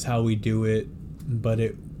song, This Is How We Do It, but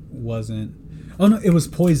it wasn't. Oh no, it was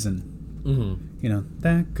Poison. Mm-hmm.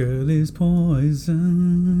 That girl is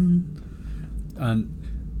poison.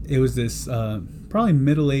 It was this probably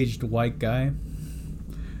middle-aged white guy.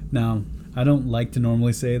 Now, I don't like to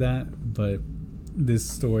normally say that, but this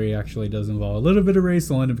story actually does involve a little bit of race,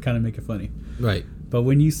 so I wanted to kind of make it funny. Right. But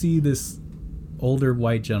when you see this older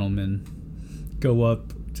white gentleman go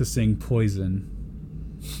up to sing Poison,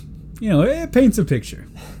 it paints a picture.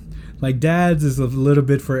 Like, Dad's is a little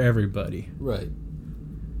bit for everybody. Right.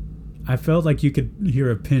 I felt like you could hear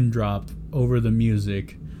a pin drop over the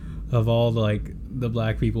music of all the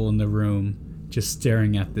black people in the room just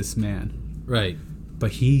staring at this man. Right.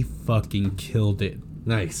 But he fucking killed it.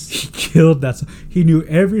 Nice. He killed that song. He knew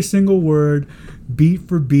every single word, beat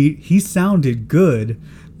for beat. He sounded good.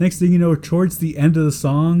 Next thing you know, towards the end of the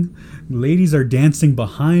song, ladies are dancing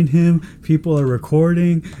behind him. People are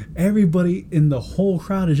recording. Everybody in the whole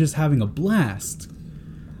crowd is just having a blast.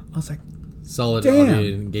 I was like, solid damn.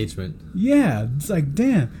 audio engagement. Yeah, it's like,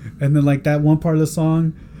 damn. And then like that one part of the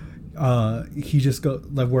song, he just go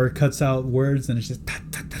like where it cuts out words and it's just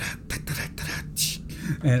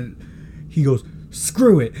and he goes,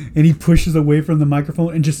 screw it, and he pushes away from the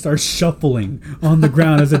microphone and just starts shuffling on the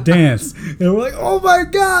ground as a dance. And we're like, oh my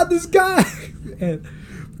god, this guy.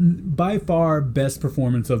 And by far best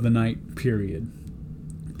performance of the night, period.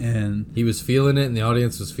 And he was feeling it and the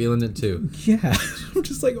audience was feeling it too. Yeah. I'm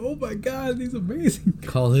just like, oh my god, he's amazing.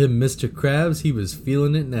 Call him Mr. Krabs. He was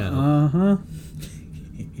feeling it now. Uh-huh.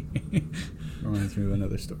 Reminds me of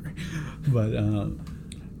another story. But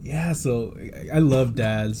yeah, so I love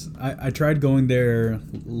dads. I tried going there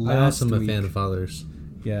last I also am week. a fan of fathers.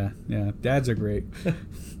 Yeah, dads are great.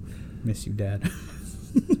 Miss you, Dad.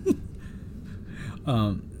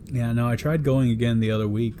 Yeah, no, I tried going again the other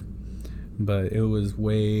week, but it was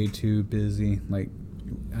way too busy. Like,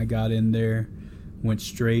 I got in there, went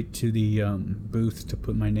straight to the booth to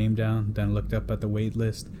put my name down, then looked up at the wait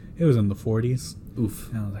list. It was in the 40s. Oof.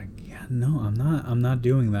 And I was like, yeah, no, I'm not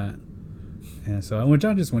doing that. And so I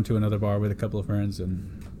just went to another bar with a couple of friends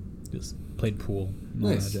and just played pool. And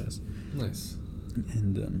all Nice. that jazz. Nice.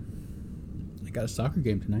 And I got a soccer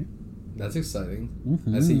game tonight. That's exciting.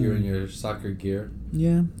 Mm-hmm. I see you're in your soccer gear.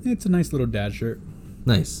 Yeah, it's a nice little dad shirt.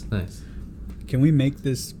 Nice, nice. Can we make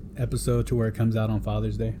this episode to where it comes out on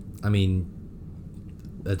Father's Day? I mean,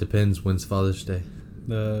 that depends. When's Father's Day?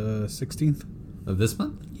 The 16th? Of this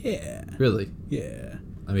month? Yeah. Really? Yeah.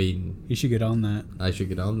 I mean, You should get on that. I should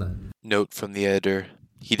get on that. Note from the editor,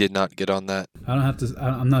 he did not get on that. I don't have to.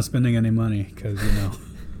 I'm not spending any money because, you know,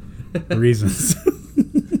 reasons.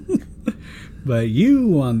 But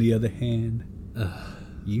you, on the other hand,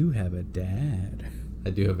 you have a dad. I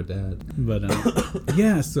do have a dad. But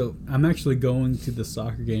yeah, so I'm actually going to the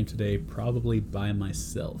soccer game today, probably by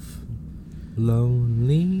myself.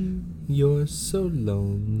 Lonely, you're so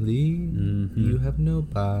lonely. Mhm. You have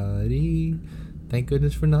nobody. Thank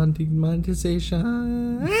goodness for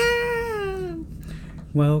non-demonetization.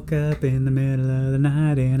 Woke up in the middle of the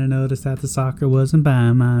night and I noticed that the soccer wasn't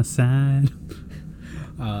by my side.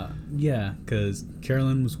 Yeah, because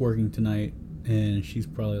Carolyn was working tonight and she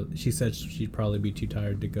said she'd probably be too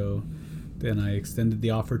tired to go. Then I extended the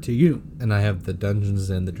offer to you. And I have the Dungeons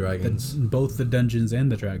and the Dragons. Both the Dungeons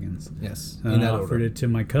and the Dragons. Yes. And In I that offered order. it to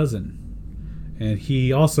my cousin. And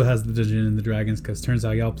he also has the Dungeons and the Dragons because turns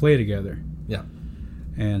out y'all play together. Yeah.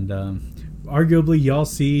 And arguably y'all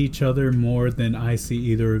see each other more than I see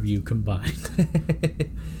either of you combined.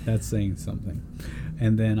 That's saying something.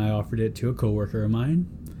 And then I offered it to a coworker of mine.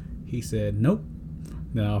 He said nope.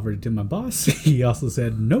 Then I offered it to my boss. He also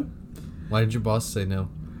said nope. Why did your boss say no?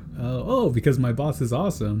 Because my boss is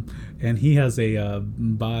awesome, and he has a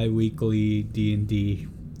bi-weekly D&D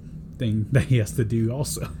thing that he has to do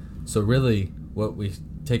also. So really, what we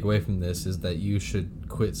take away from this is that you should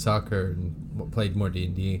quit soccer and play more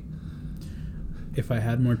D&D. If I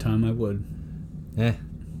had more time, I would.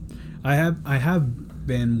 I have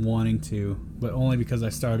been wanting to, but only because I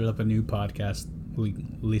started up a new podcast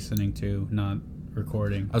listening to, not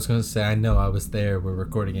recording. I was going to say, I know, I was there. We're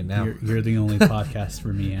recording it now. You're the only podcast for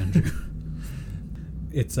me, Andrew.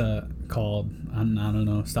 It's called, I don't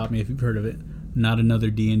know, stop me if you've heard of it, Not Another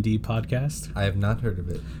D&D Podcast. I have not heard of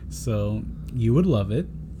it. So you would love it.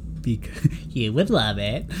 You would love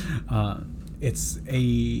it. It's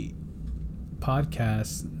a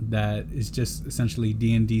podcast that is just essentially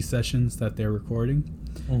D&D sessions that they're recording.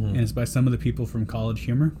 And it's by some of the people from College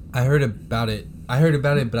Humor. I heard about it,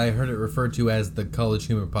 but I heard it referred to as the College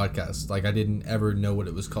Humor Podcast. Like, I didn't ever know what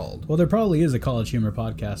it was called. Well, there probably is a College Humor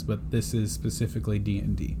podcast, but this is specifically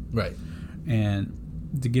D&D. Right. And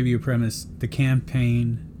to give you a premise, the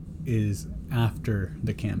campaign is after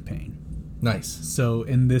the campaign. Nice. So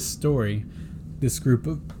in this story, this group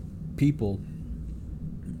of people,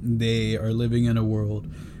 they are living in a world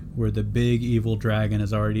where the big evil dragon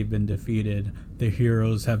has already been defeated. The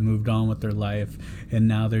heroes have moved on with their life, and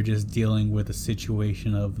now they're just dealing with the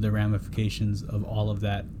situation of the ramifications of all of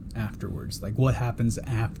that afterwards. Like, what happens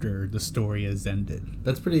after the story has ended.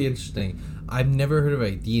 That's pretty interesting. I've never heard of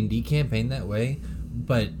a D&D campaign that way,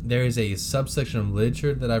 but there is a subsection of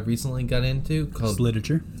literature that I've recently got into called It's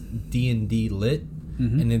literature. D&D Lit,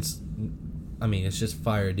 Mm-hmm. and it's just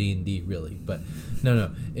fire D&D really, but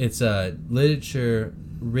no, it's literature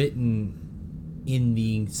written in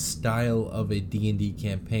the style of a D&D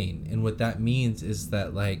campaign. And what that means is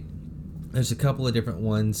that, like, there's a couple of different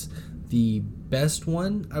ones. The best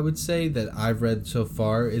one, I would say, that I've read so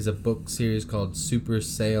far is a book series called Super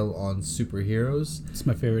Sail on Superheroes. It's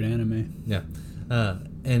my favorite anime. Yeah.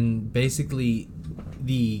 And basically,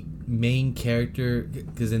 the main character,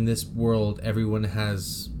 because in this world, everyone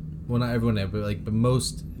has, well, not everyone, but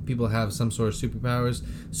most people have some sort of superpowers.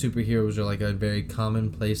 Superheroes are like a very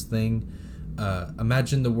commonplace thing.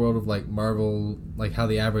 Imagine the world of like Marvel, like how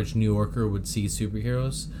the average New Yorker would see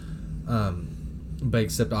superheroes. But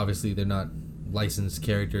except obviously they're not licensed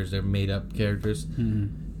characters, they're made up characters.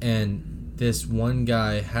 Mm-hmm. And this one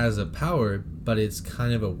guy has a power, but it's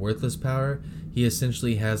kind of a worthless power. He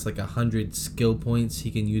essentially has like 100 skill points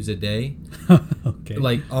he can use a day. Okay.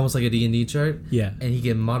 Like almost like a D&D chart. Yeah. And he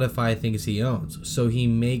can modify things he owns. So he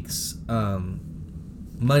makes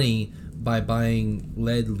money by buying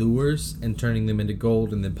lead lures and turning them into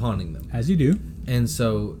gold and then pawning them. As you do. And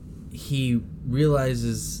so he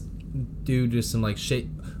realizes, due to some like shape,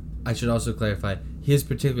 I should also clarify, his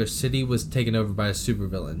particular city was taken over by a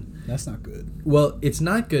supervillain. That's not good. Well, it's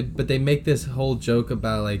not good, but they make this whole joke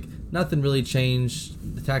about like nothing really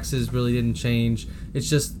changed, the taxes really didn't change. It's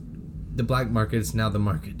just the black market is now the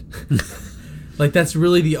market. Like that's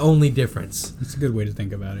really the only difference. It's a good way to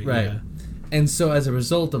think about it. Right. Yeah. And so as a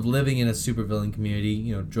result of living in a supervillain community,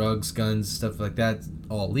 you know, drugs, guns, stuff like that,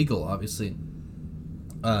 all legal, obviously.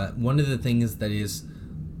 One of the things that is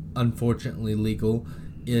unfortunately legal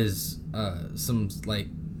is some like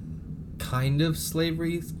kind of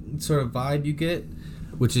slavery sort of vibe you get,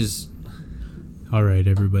 which is... All right,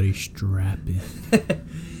 everybody, strap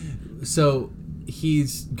in. So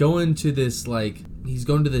he's going to this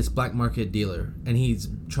black market dealer, and he's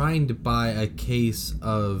trying to buy a case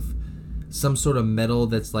of some sort of metal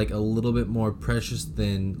that's like a little bit more precious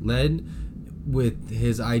than lead, with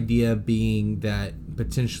his idea being that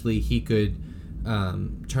potentially he could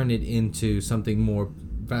turn it into something more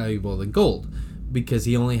valuable than gold, because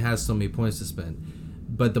he only has so many points to spend.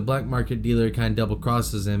 But the black market dealer kind of double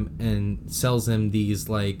crosses him and sells him these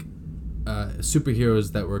like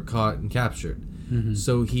superheroes that were caught and captured. Mm-hmm.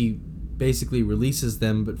 So he basically releases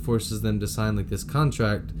them, but forces them to sign like this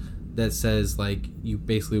contract that says like, you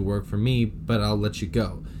basically work for me, but I'll let you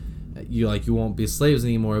go. You won't be slaves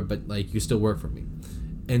anymore, but like you still work for me.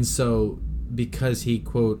 And so because he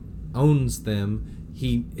quote owns them,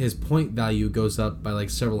 his point value goes up by like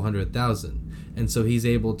several 100,000. And so he's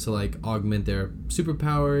able to like augment their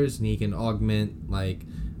superpowers, and he can augment like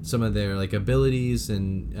some of their like abilities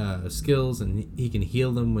and skills, and he can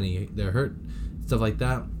heal them when they're hurt, stuff like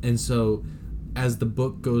that. And so as the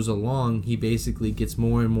book goes along, he basically gets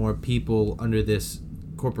more and more people under this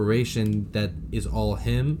corporation that is all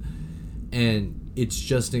him, and it's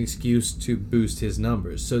just an excuse to boost his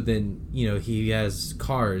numbers. So then, you know, he has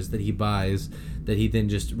cars that he buys that he then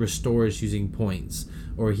just restores using points,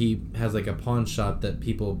 or he has like a pawn shop that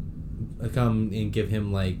people come and give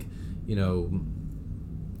him like,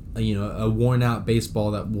 a worn out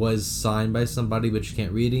baseball that was signed by somebody but you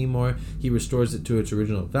can't read anymore. He restores it to its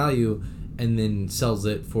original value and then sells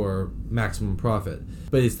it for maximum profit.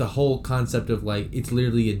 But it's the whole concept of like, it's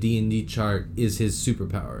literally a D&D chart is his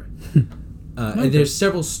superpower. And there's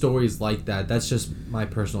several stories like that. That's just my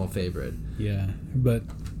personal favorite. Yeah, but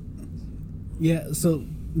yeah, so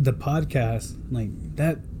the podcast, like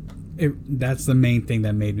that, that's the main thing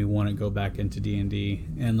that made me want to go back into D&D.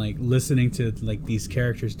 And like listening to like these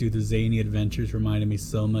characters do the zany adventures reminded me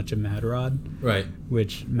so much of Mad Rod. Right.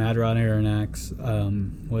 Which Mad Rod Aronnax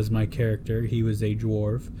was my character. He was a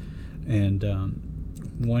dwarf, and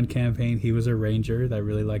one campaign he was a ranger that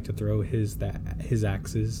really liked to throw his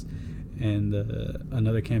axes, and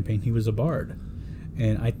another campaign he was a bard.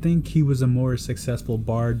 And I think he was a more successful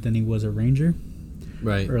bard than he was a ranger.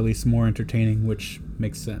 Right. Or at least more entertaining, which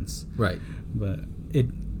makes sense. Right. But it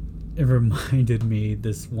reminded me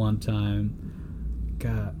this one time,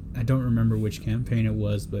 God, I don't remember which campaign it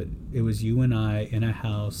was, but it was you and I in a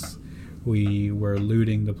house. We were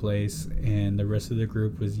looting the place, and the rest of the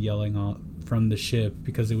group was yelling from the ship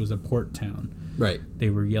because it was a port town. Right. They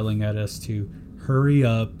were yelling at us to hurry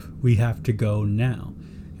up, we have to go now.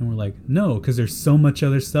 And we're like, no, because there's so much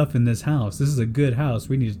other stuff in this house. This is a good house.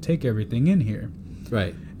 We need to take everything in here.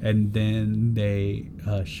 Right. And then they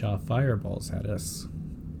shot fireballs at us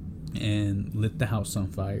and lit the house on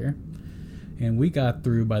fire. And we got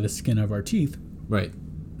through by the skin of our teeth. Right.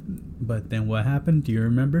 But then what happened? Do you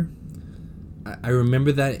remember? I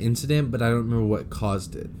remember that incident, but I don't remember what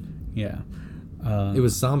caused it. Yeah. It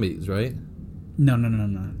was zombies, right? No.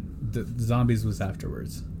 The zombies was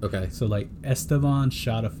afterwards. Okay. So, like, Esteban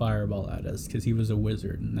shot a fireball at us because he was a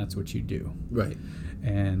wizard, and that's what you do. Right.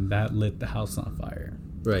 And that lit the house on fire.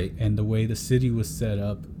 Right. And the way the city was set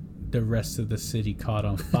up, the rest of the city caught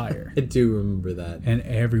on fire. I do remember that. And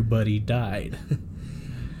everybody died.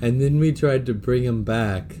 And then we tried to bring them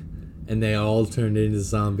back, and they all turned into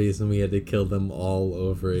zombies, and we had to kill them all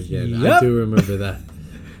over again. I Yep. do remember that.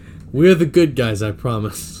 We're the good guys, I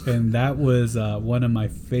promise. And that was one of my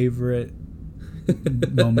favorite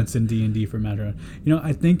moments in D&D for Mad Run. You know,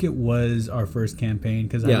 I think it was our first campaign,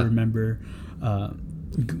 because Yeah. I remember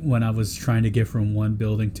when I was trying to get from one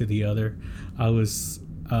building to the other, I was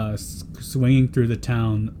swinging through the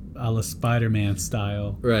town a la Spider-Man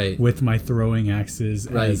style, Right. with my throwing axes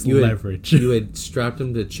as You leverage. you had strapped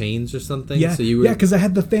them to chains or something? Yeah, So you were, yeah, because I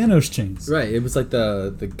had the Thanos chains. Right, it was like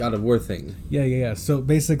the God of War thing. Yeah. So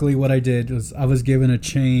basically, what I did was I was given a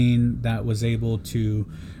chain that was able to,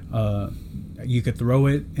 you could throw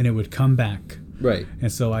it and it would come back. Right.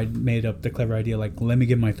 And so I made up the clever idea, like, let me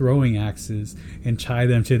get my throwing axes and tie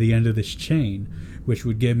them to the end of this chain, which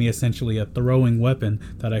would give me essentially a throwing weapon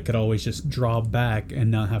that I could always just draw back and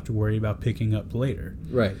not have to worry about picking up later.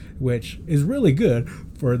 Right. Which is really good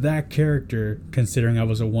for that character, considering I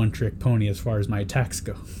was a one-trick pony as far as my attacks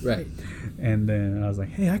go. Right. And then I was like,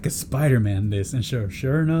 hey, I could Spider-Man this. And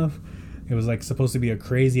sure enough, it was like supposed to be a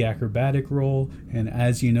crazy acrobatic roll. And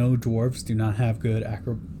as you know, dwarves do not have good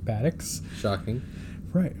acrobatics. Shocking.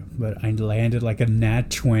 Right. But I landed like a nat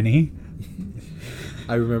 20.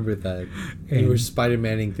 I remember that. And- You were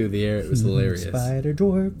Spider-Manning through the air. It was hilarious. Spider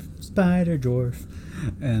dwarf.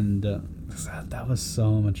 And that was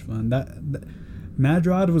so much fun. That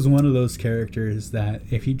Madrod was one of those characters that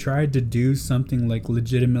if he tried to do something like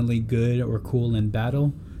legitimately good or cool in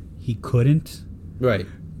battle, he couldn't. Right.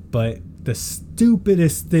 But the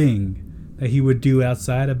stupidest thing that he would do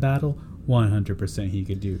outside of battle, 100% he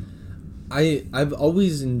could do. I've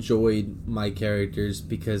always enjoyed my characters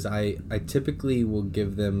because I typically will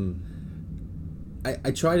give them...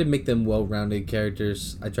 I try to make them well-rounded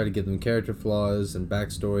characters. I try to give them character flaws and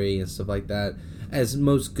backstory and stuff like that, as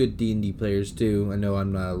most good D&D players do. I know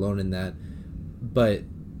I'm not alone in that. But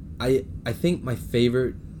I think my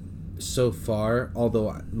favorite so far,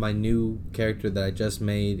 although my new character that I just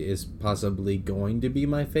made is possibly going to be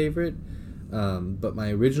my favorite, but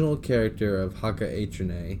my original character of Haka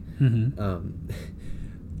Atrene,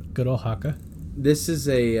 Good old Haka. this is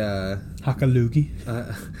a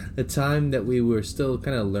time that we were still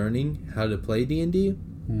kind of learning how to play D&D,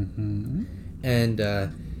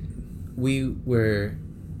 and we were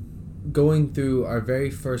going through our very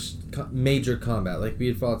first major combat. Like, we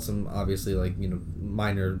had fought some, obviously, like, you know,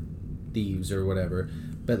 minor thieves or whatever,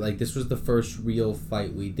 but like this was the first real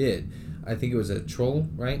fight we did. I think it was a troll,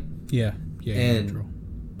 right? Yeah.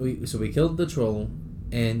 And we killed the troll,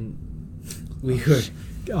 and we were...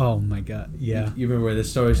 Oh my god, yeah. You remember where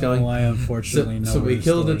this story's going? Oh, I unfortunately know. So where we the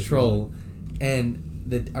killed the story's troll, going.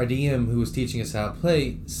 and our DM, who was teaching us how to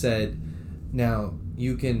play, said, now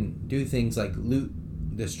you can do things like loot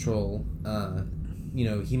this troll. You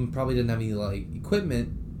know, he probably didn't have any like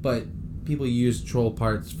equipment, but people use troll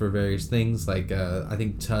parts for various things. Like I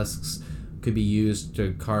think tusks could be used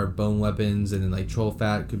to carve bone weapons, and then like troll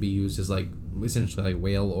fat could be used as like essentially like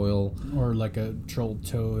whale oil, or like a troll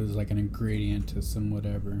toe is like an ingredient to some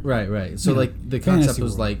whatever. right. So Yeah. like the concept Fantasy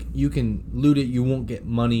was world. like you can loot it, you won't get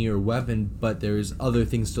money or weapon, but there's other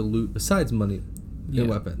things to loot besides money and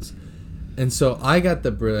weapons. And so I got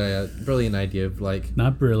the brilliant idea of like,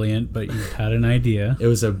 Not brilliant, but you had an idea. it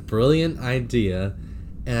was a brilliant idea,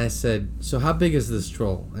 and I said, so how big is this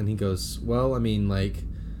troll? And he goes, well, I mean, like,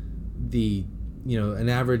 an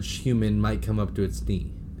average human might come up to its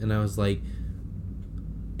knee. And I was like,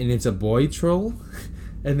 and it's a boy troll?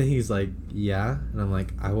 And then he's like, yeah. And I'm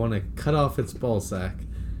like, I want to cut off its ball sack.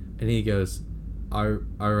 And he goes, all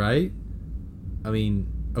right. I mean,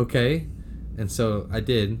 okay. And so I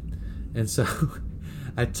did. And so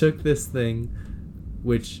I took this thing,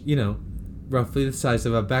 which, roughly the size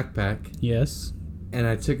of a backpack, Yes. and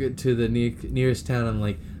I took it to the nearest town. I'm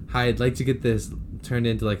like, hi, I'd like to get this turned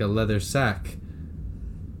into like a leather sack.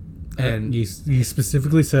 And you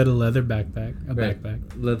specifically said a leather backpack. Right. Backpack.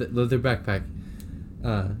 leather backpack.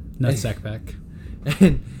 Nutsack pack.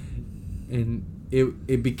 And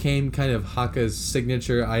it became kind of Haka's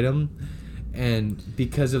signature item. And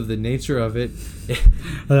because of the nature of it,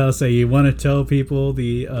 I'll say, you want to tell people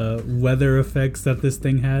the weather effects that this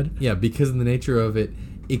thing had? yeah, because of the nature of it,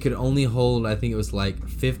 it could only hold, I think it was like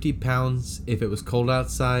 50 pounds if it was cold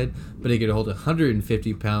outside, but it could hold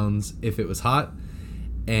 150 pounds if it was hot.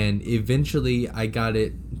 And eventually I got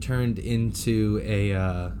it turned into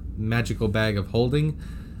a magical bag of holding.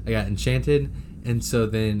 I got enchanted, and so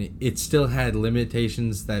then it still had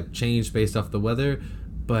limitations that changed based off the weather,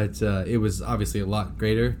 but it was obviously a lot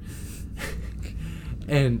greater.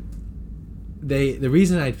 And the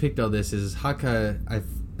reason I picked all this is Haka. I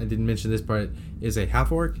didn't mention this part, is a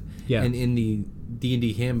half orc. Yeah. And in the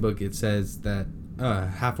D&D handbook, it says that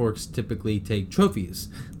half orcs typically take trophies,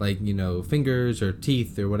 like fingers or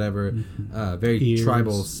teeth or whatever, very Ears.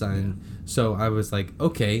 tribal sign. Yeah. So I was like,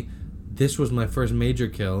 okay, this was my first major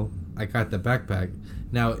kill. I got the backpack.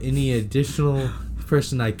 Now any additional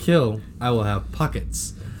person I kill, I will have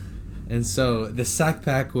pockets. And so the sack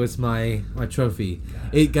pack was my trophy.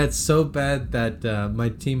 It got so bad that my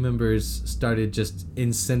team members started just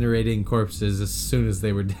incinerating corpses as soon as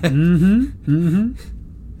they were dead.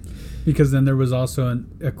 Because then there was also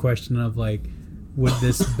a question of like, would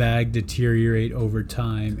this bag deteriorate over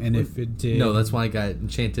time? And if it did... No, that's why I got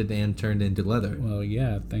enchanted and turned into leather. Well,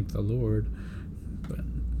 yeah, thank the Lord. But,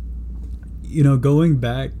 going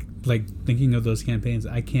back, like thinking of those campaigns,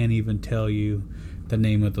 I can't even tell you the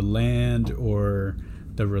name of the land or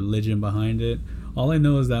the religion behind it. All I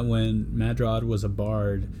know is that when Madrod was a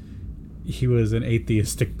bard, he was an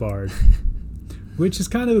atheistic bard, which is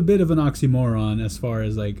kind of a bit of an oxymoron as far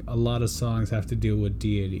as like a lot of songs have to deal with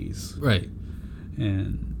deities, right?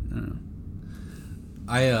 And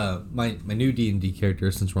I don't know. My new D&D character,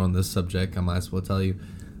 since we're on this subject, I might as well tell you,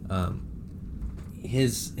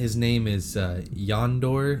 his name is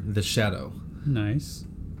Yondor the Shadow. Nice.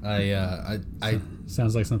 I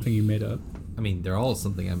sounds like something you made up. I mean, they're all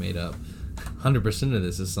something I made up. 100% of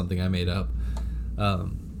this is something I made up.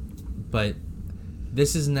 But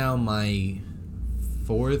this is now my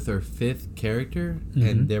 4th or 5th character,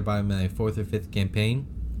 and thereby my 4th or 5th campaign.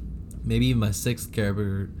 Maybe even my 6th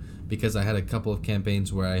character, because I had a couple of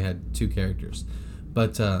campaigns where I had 2 characters.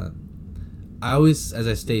 But I always, as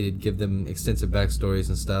I stated, give them extensive backstories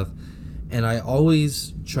and stuff. And I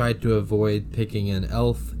always tried to avoid picking an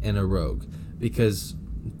elf and a rogue, because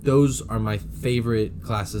those are my favorite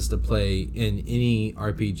classes to play in any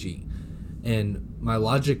RPG. And my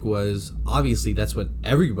logic was, obviously that's what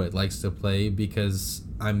everybody likes to play because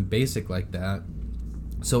I'm basic like that.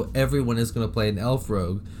 So everyone is going to play an elf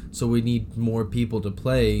rogue, so we need more people to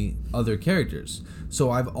play other characters.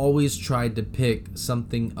 So I've always tried to pick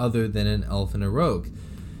something other than an elf and a rogue.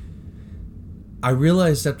 I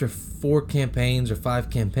realized after 4 campaigns or 5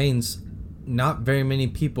 campaigns, not very many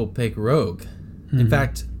people pick rogue. In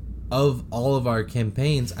fact, of all of our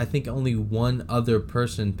campaigns, I think only one other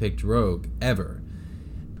person picked rogue ever.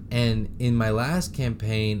 And in my last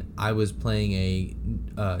campaign, I was playing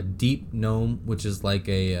a deep gnome, which is like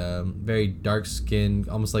a very dark skinned,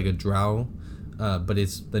 almost like a drow, but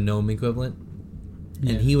it's the gnome equivalent.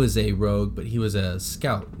 Yeah. And he was a rogue, but he was a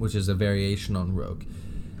scout, which is a variation on rogue.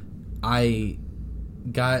 I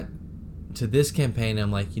got to this campaign,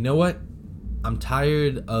 I'm like, you know what? I'm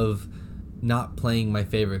tired of not playing my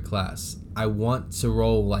favorite class. I want to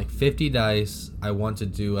roll like 50 dice. I want to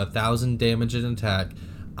do 1,000 damage and attack.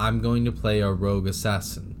 I'm going to play a rogue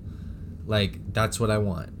assassin. Like, that's what I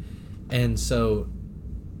want. And so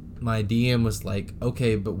my DM was like,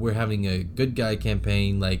 okay, but we're having a good guy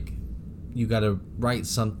campaign. Like, you got to write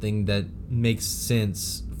something that makes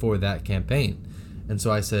sense for that campaign. And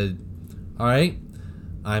so I said, all right,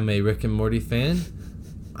 I'm a Rick and Morty fan.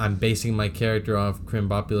 I'm basing my character off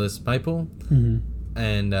Crimbopulus Piple,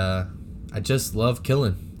 and I just love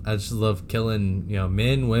killing. I just love killing,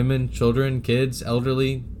 men, women, children, kids,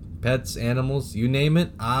 elderly, pets, animals, you name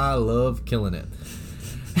it. I love killing it.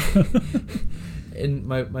 And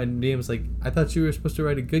my DM's like, I thought you were supposed to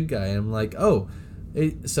write a good guy. And I'm like, oh,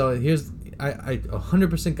 so here's, I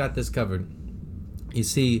 100% got this covered. You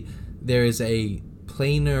see, there is a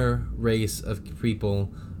planar race of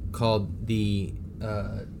people called the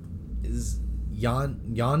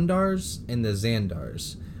Yondars and the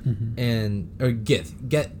Xandars, or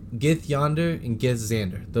Gith Yonder and Gith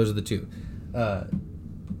Xander. Those are the 2.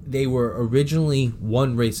 They were originally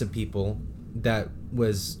one race of people that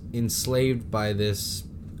was enslaved by this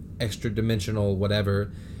extra dimensional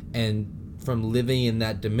whatever, and from living in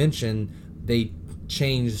that dimension, they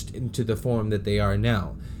changed into the form that they are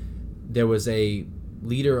now. There was a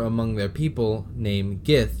leader among their people named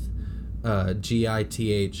Gith,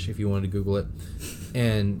 Gith, if you want to Google it,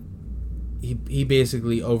 and he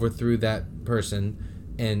basically overthrew that person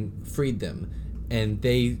and freed them, and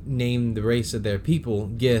they named the race of their people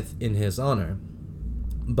Gith in his honor.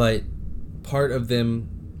 But part of them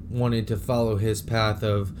wanted to follow his path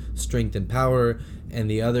of strength and power, and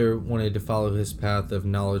the other wanted to follow his path of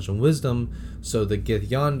knowledge and wisdom. So the Gith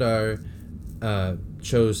Yondar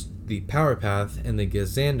chose the power path, and the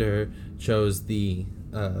Gith Xander chose the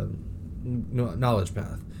knowledge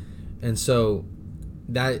path. And so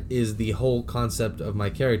that is the whole concept of my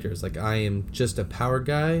characters. Like, I am just a power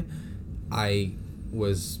guy. I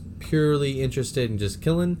was purely interested in just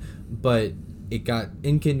killing, but it got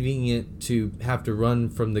inconvenient to have to run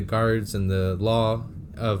from the guards and the law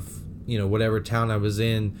of, whatever town I was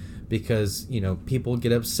in, because, people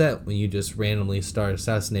get upset when you just randomly start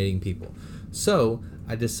assassinating people. So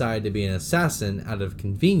I decided to be an assassin out of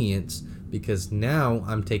convenience, because now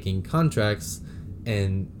I'm taking contracts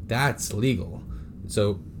and that's legal.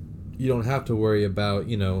 So you don't have to worry about,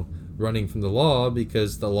 running from the law,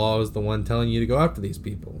 because the law is the one telling you to go after these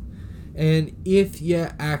people. And if you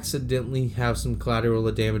accidentally have some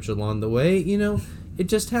collateral damage along the way, it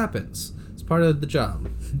just happens. It's part of the job.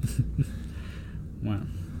 Wow.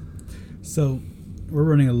 So we're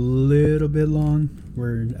running a little bit long.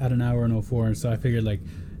 We're at an hour and 04, so I figured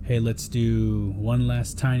hey, let's do one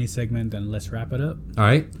last tiny segment, then let's wrap it up. All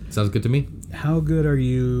right. Sounds good to me. How good are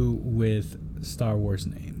you with Star Wars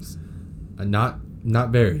names? Not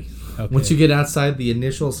very. Okay. Once you get outside the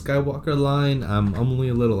initial Skywalker line, I'm only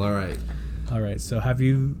a little all right. All right. So have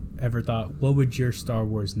you ever thought, what would your Star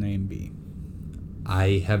Wars name be?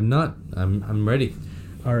 I have not. I'm ready.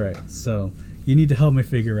 All right. So you need to help me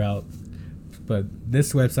figure out. But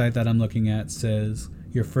this website that I'm looking at says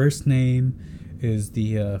your first name is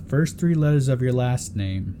the first 3 letters of your last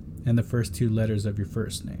name and the first 2 letters of your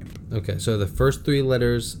first name. Okay. So the first 3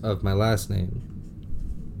 letters of my last name.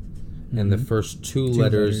 And the first 2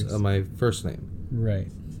 letters of my first name.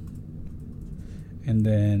 Right. And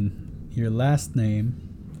then your last name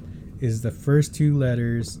is the first 2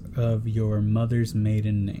 letters of your mother's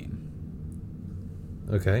maiden name.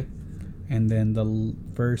 Okay. And then the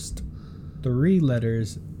first 3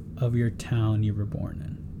 letters of your town you were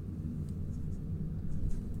born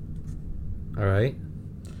in. All right.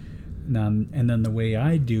 Now, and then the way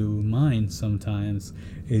I do mine sometimes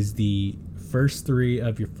is the first 3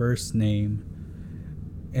 of your first name,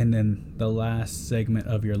 and then the last segment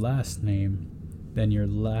of your last name. Then your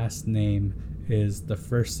last name is the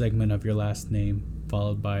first segment of your last name,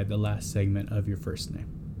 followed by the last segment of your first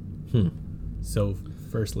name. So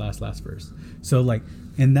first, last, first. So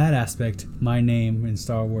in that aspect, my name in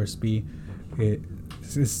Star Wars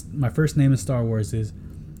my first name in Star Wars is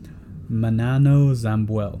Manano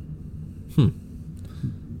Zambuel.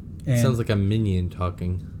 Sounds like a minion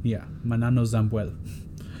talking. Yeah, Manano Zambuel.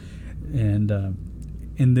 And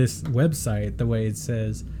in this website, the way it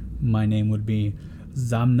says, my name would be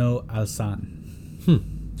Zamno Alsan.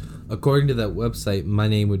 According to that website, my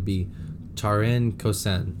name would be Taren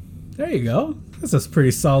Kosan. There you go. That's a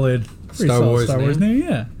pretty solid Star Wars name.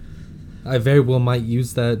 Yeah. I very well might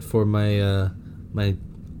use that for my my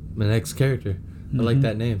next character. I like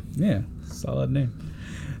that name. Yeah, solid name.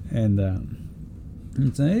 And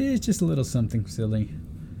it's just a little something silly.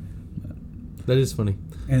 That is funny.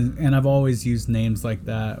 And I've always used names like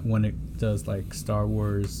that when it does Star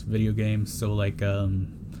Wars video games. So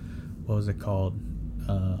what was it called?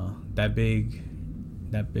 That big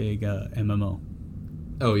MMO.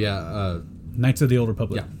 Oh yeah, Knights of the Old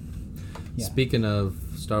Republic. Yeah. Speaking of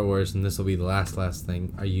Star Wars, and this will be the last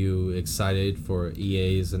thing, are you excited for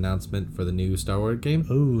EA's announcement for the new Star Wars game?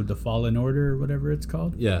 Ooh, the Fallen Order, or whatever it's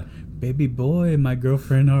called? Yeah. Baby boy, my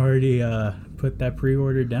girlfriend already put that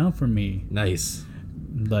pre-order down for me. Nice.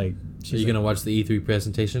 Are you gonna watch the E3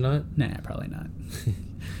 presentation on it? Nah, probably not.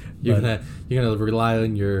 You're gonna rely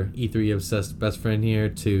on your E3 obsessed best friend here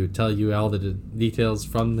to tell you all the details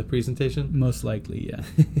from the presentation? Most likely, yeah.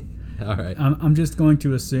 All right. I'm just going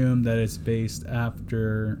to assume that it's based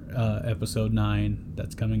after episode 9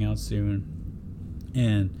 that's coming out soon,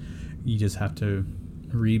 and you just have to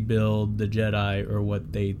rebuild the Jedi, or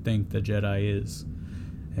what they think the Jedi is.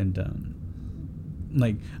 And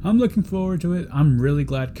I'm looking forward to it. I'm really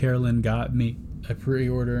glad Carolyn got me a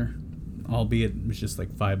pre-order, albeit it's just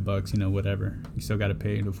 $5, whatever. You still got to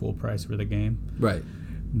pay the full price for the game. Right.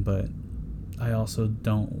 But I also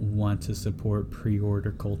don't want to support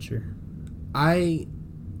pre-order culture. I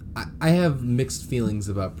have mixed feelings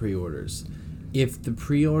about pre-orders. If the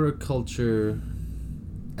pre-order culture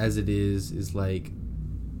as it is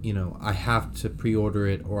I have to pre-order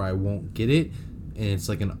it or I won't get it, and it's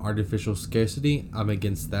an artificial scarcity, I'm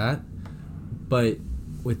against that. But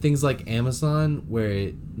with things like Amazon, where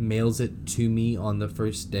it mails it to me on the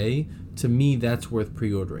first day, to me that's worth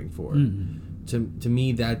pre-ordering for. To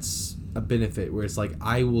me that's a benefit, where it's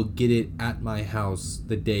I will get it at my house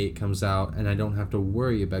the day it comes out, and I don't have to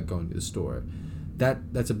worry about going to the store.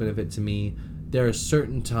 That's a benefit to me. There are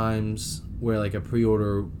certain times where a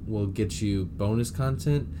pre-order will get you bonus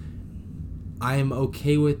content. I am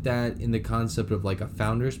okay with that in the concept of a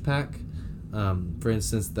founder's pack. For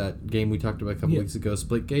instance, that game we talked about a couple weeks ago,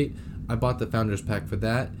 Splitgate, I bought the founder's pack for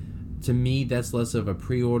that. to me, that's less of a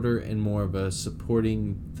pre-order and more of a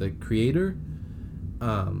supporting the creator,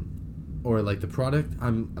 or like the product.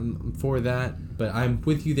 I'm for that, but I'm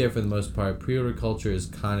with you there for the most part. Pre-order culture is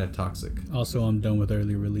kind of toxic. Also, I'm done with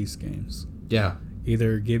early release games. Yeah.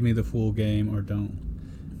 Either give me the full game or don't.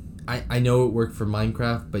 I know it worked for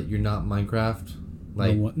Minecraft, but you're not Minecraft.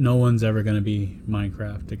 Like no one's ever going to be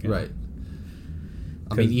Minecraft again. Right.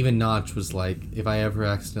 I mean, even Notch was like, if I ever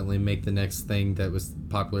accidentally make the next thing that was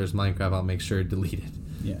popular as Minecraft, I'll make sure to delete it.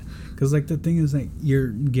 Yeah. Because, like, the thing is, like, you're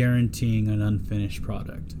guaranteeing an unfinished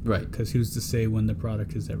product. Right. Because who's to say when the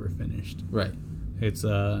product is ever finished? Right. It's,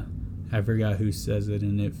 I forgot who says it,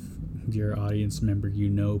 and if your audience member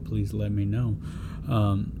please let me know.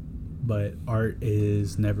 But art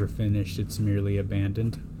is never finished. It's merely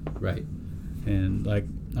abandoned. Right. And, like,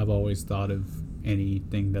 I've always thought of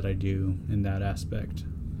anything that I do in that aspect.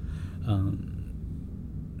 On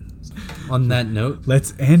that note,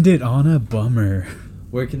 let's end it on a bummer.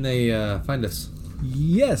 Where can they find us?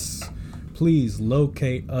 Yes, please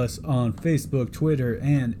locate us on Facebook, Twitter,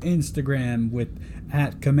 and Instagram with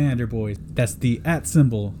 @CommanderBoys. That's the @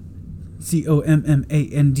 symbol,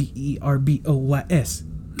 COMMANDERBOYS,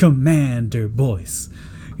 Commander Boys.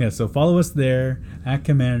 Yeah, so follow us there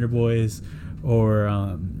 @CommanderBoys.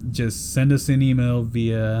 Or just send us an email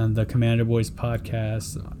via the Commander Boys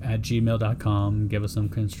Podcast @gmail.com. Give us some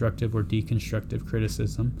constructive or deconstructive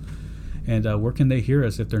criticism. And where can they hear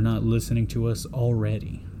us if they're not listening to us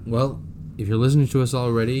already? Well, if you're listening to us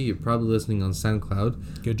already, you're probably listening on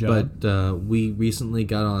SoundCloud. Good job. But we recently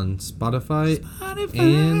got on Spotify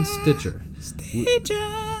and Stitcher.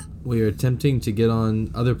 We are attempting to get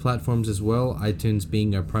on other platforms as well, iTunes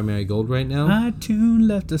being our primary goal right now. iTunes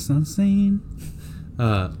left us unseen.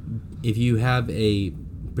 If you have a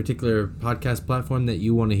particular podcast platform that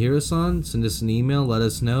you want to hear us on, send us an email, let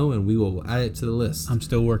us know, and we will add it to the list. I'm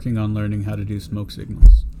still working on learning how to do smoke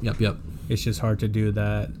signals. Yep. It's just hard to do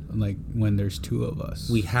that, like, when there's two of us.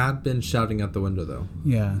 We have been shouting out the window, though.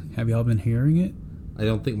 Yeah. Have y'all been hearing it? I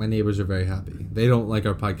don't think my neighbors are very happy. They don't like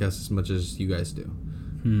our podcast as much as you guys do.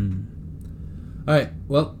 All right.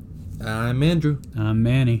 Well, I'm Andrew. I'm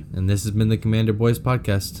Manny. And this has been the Commander Boys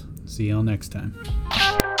Podcast. See y'all next time.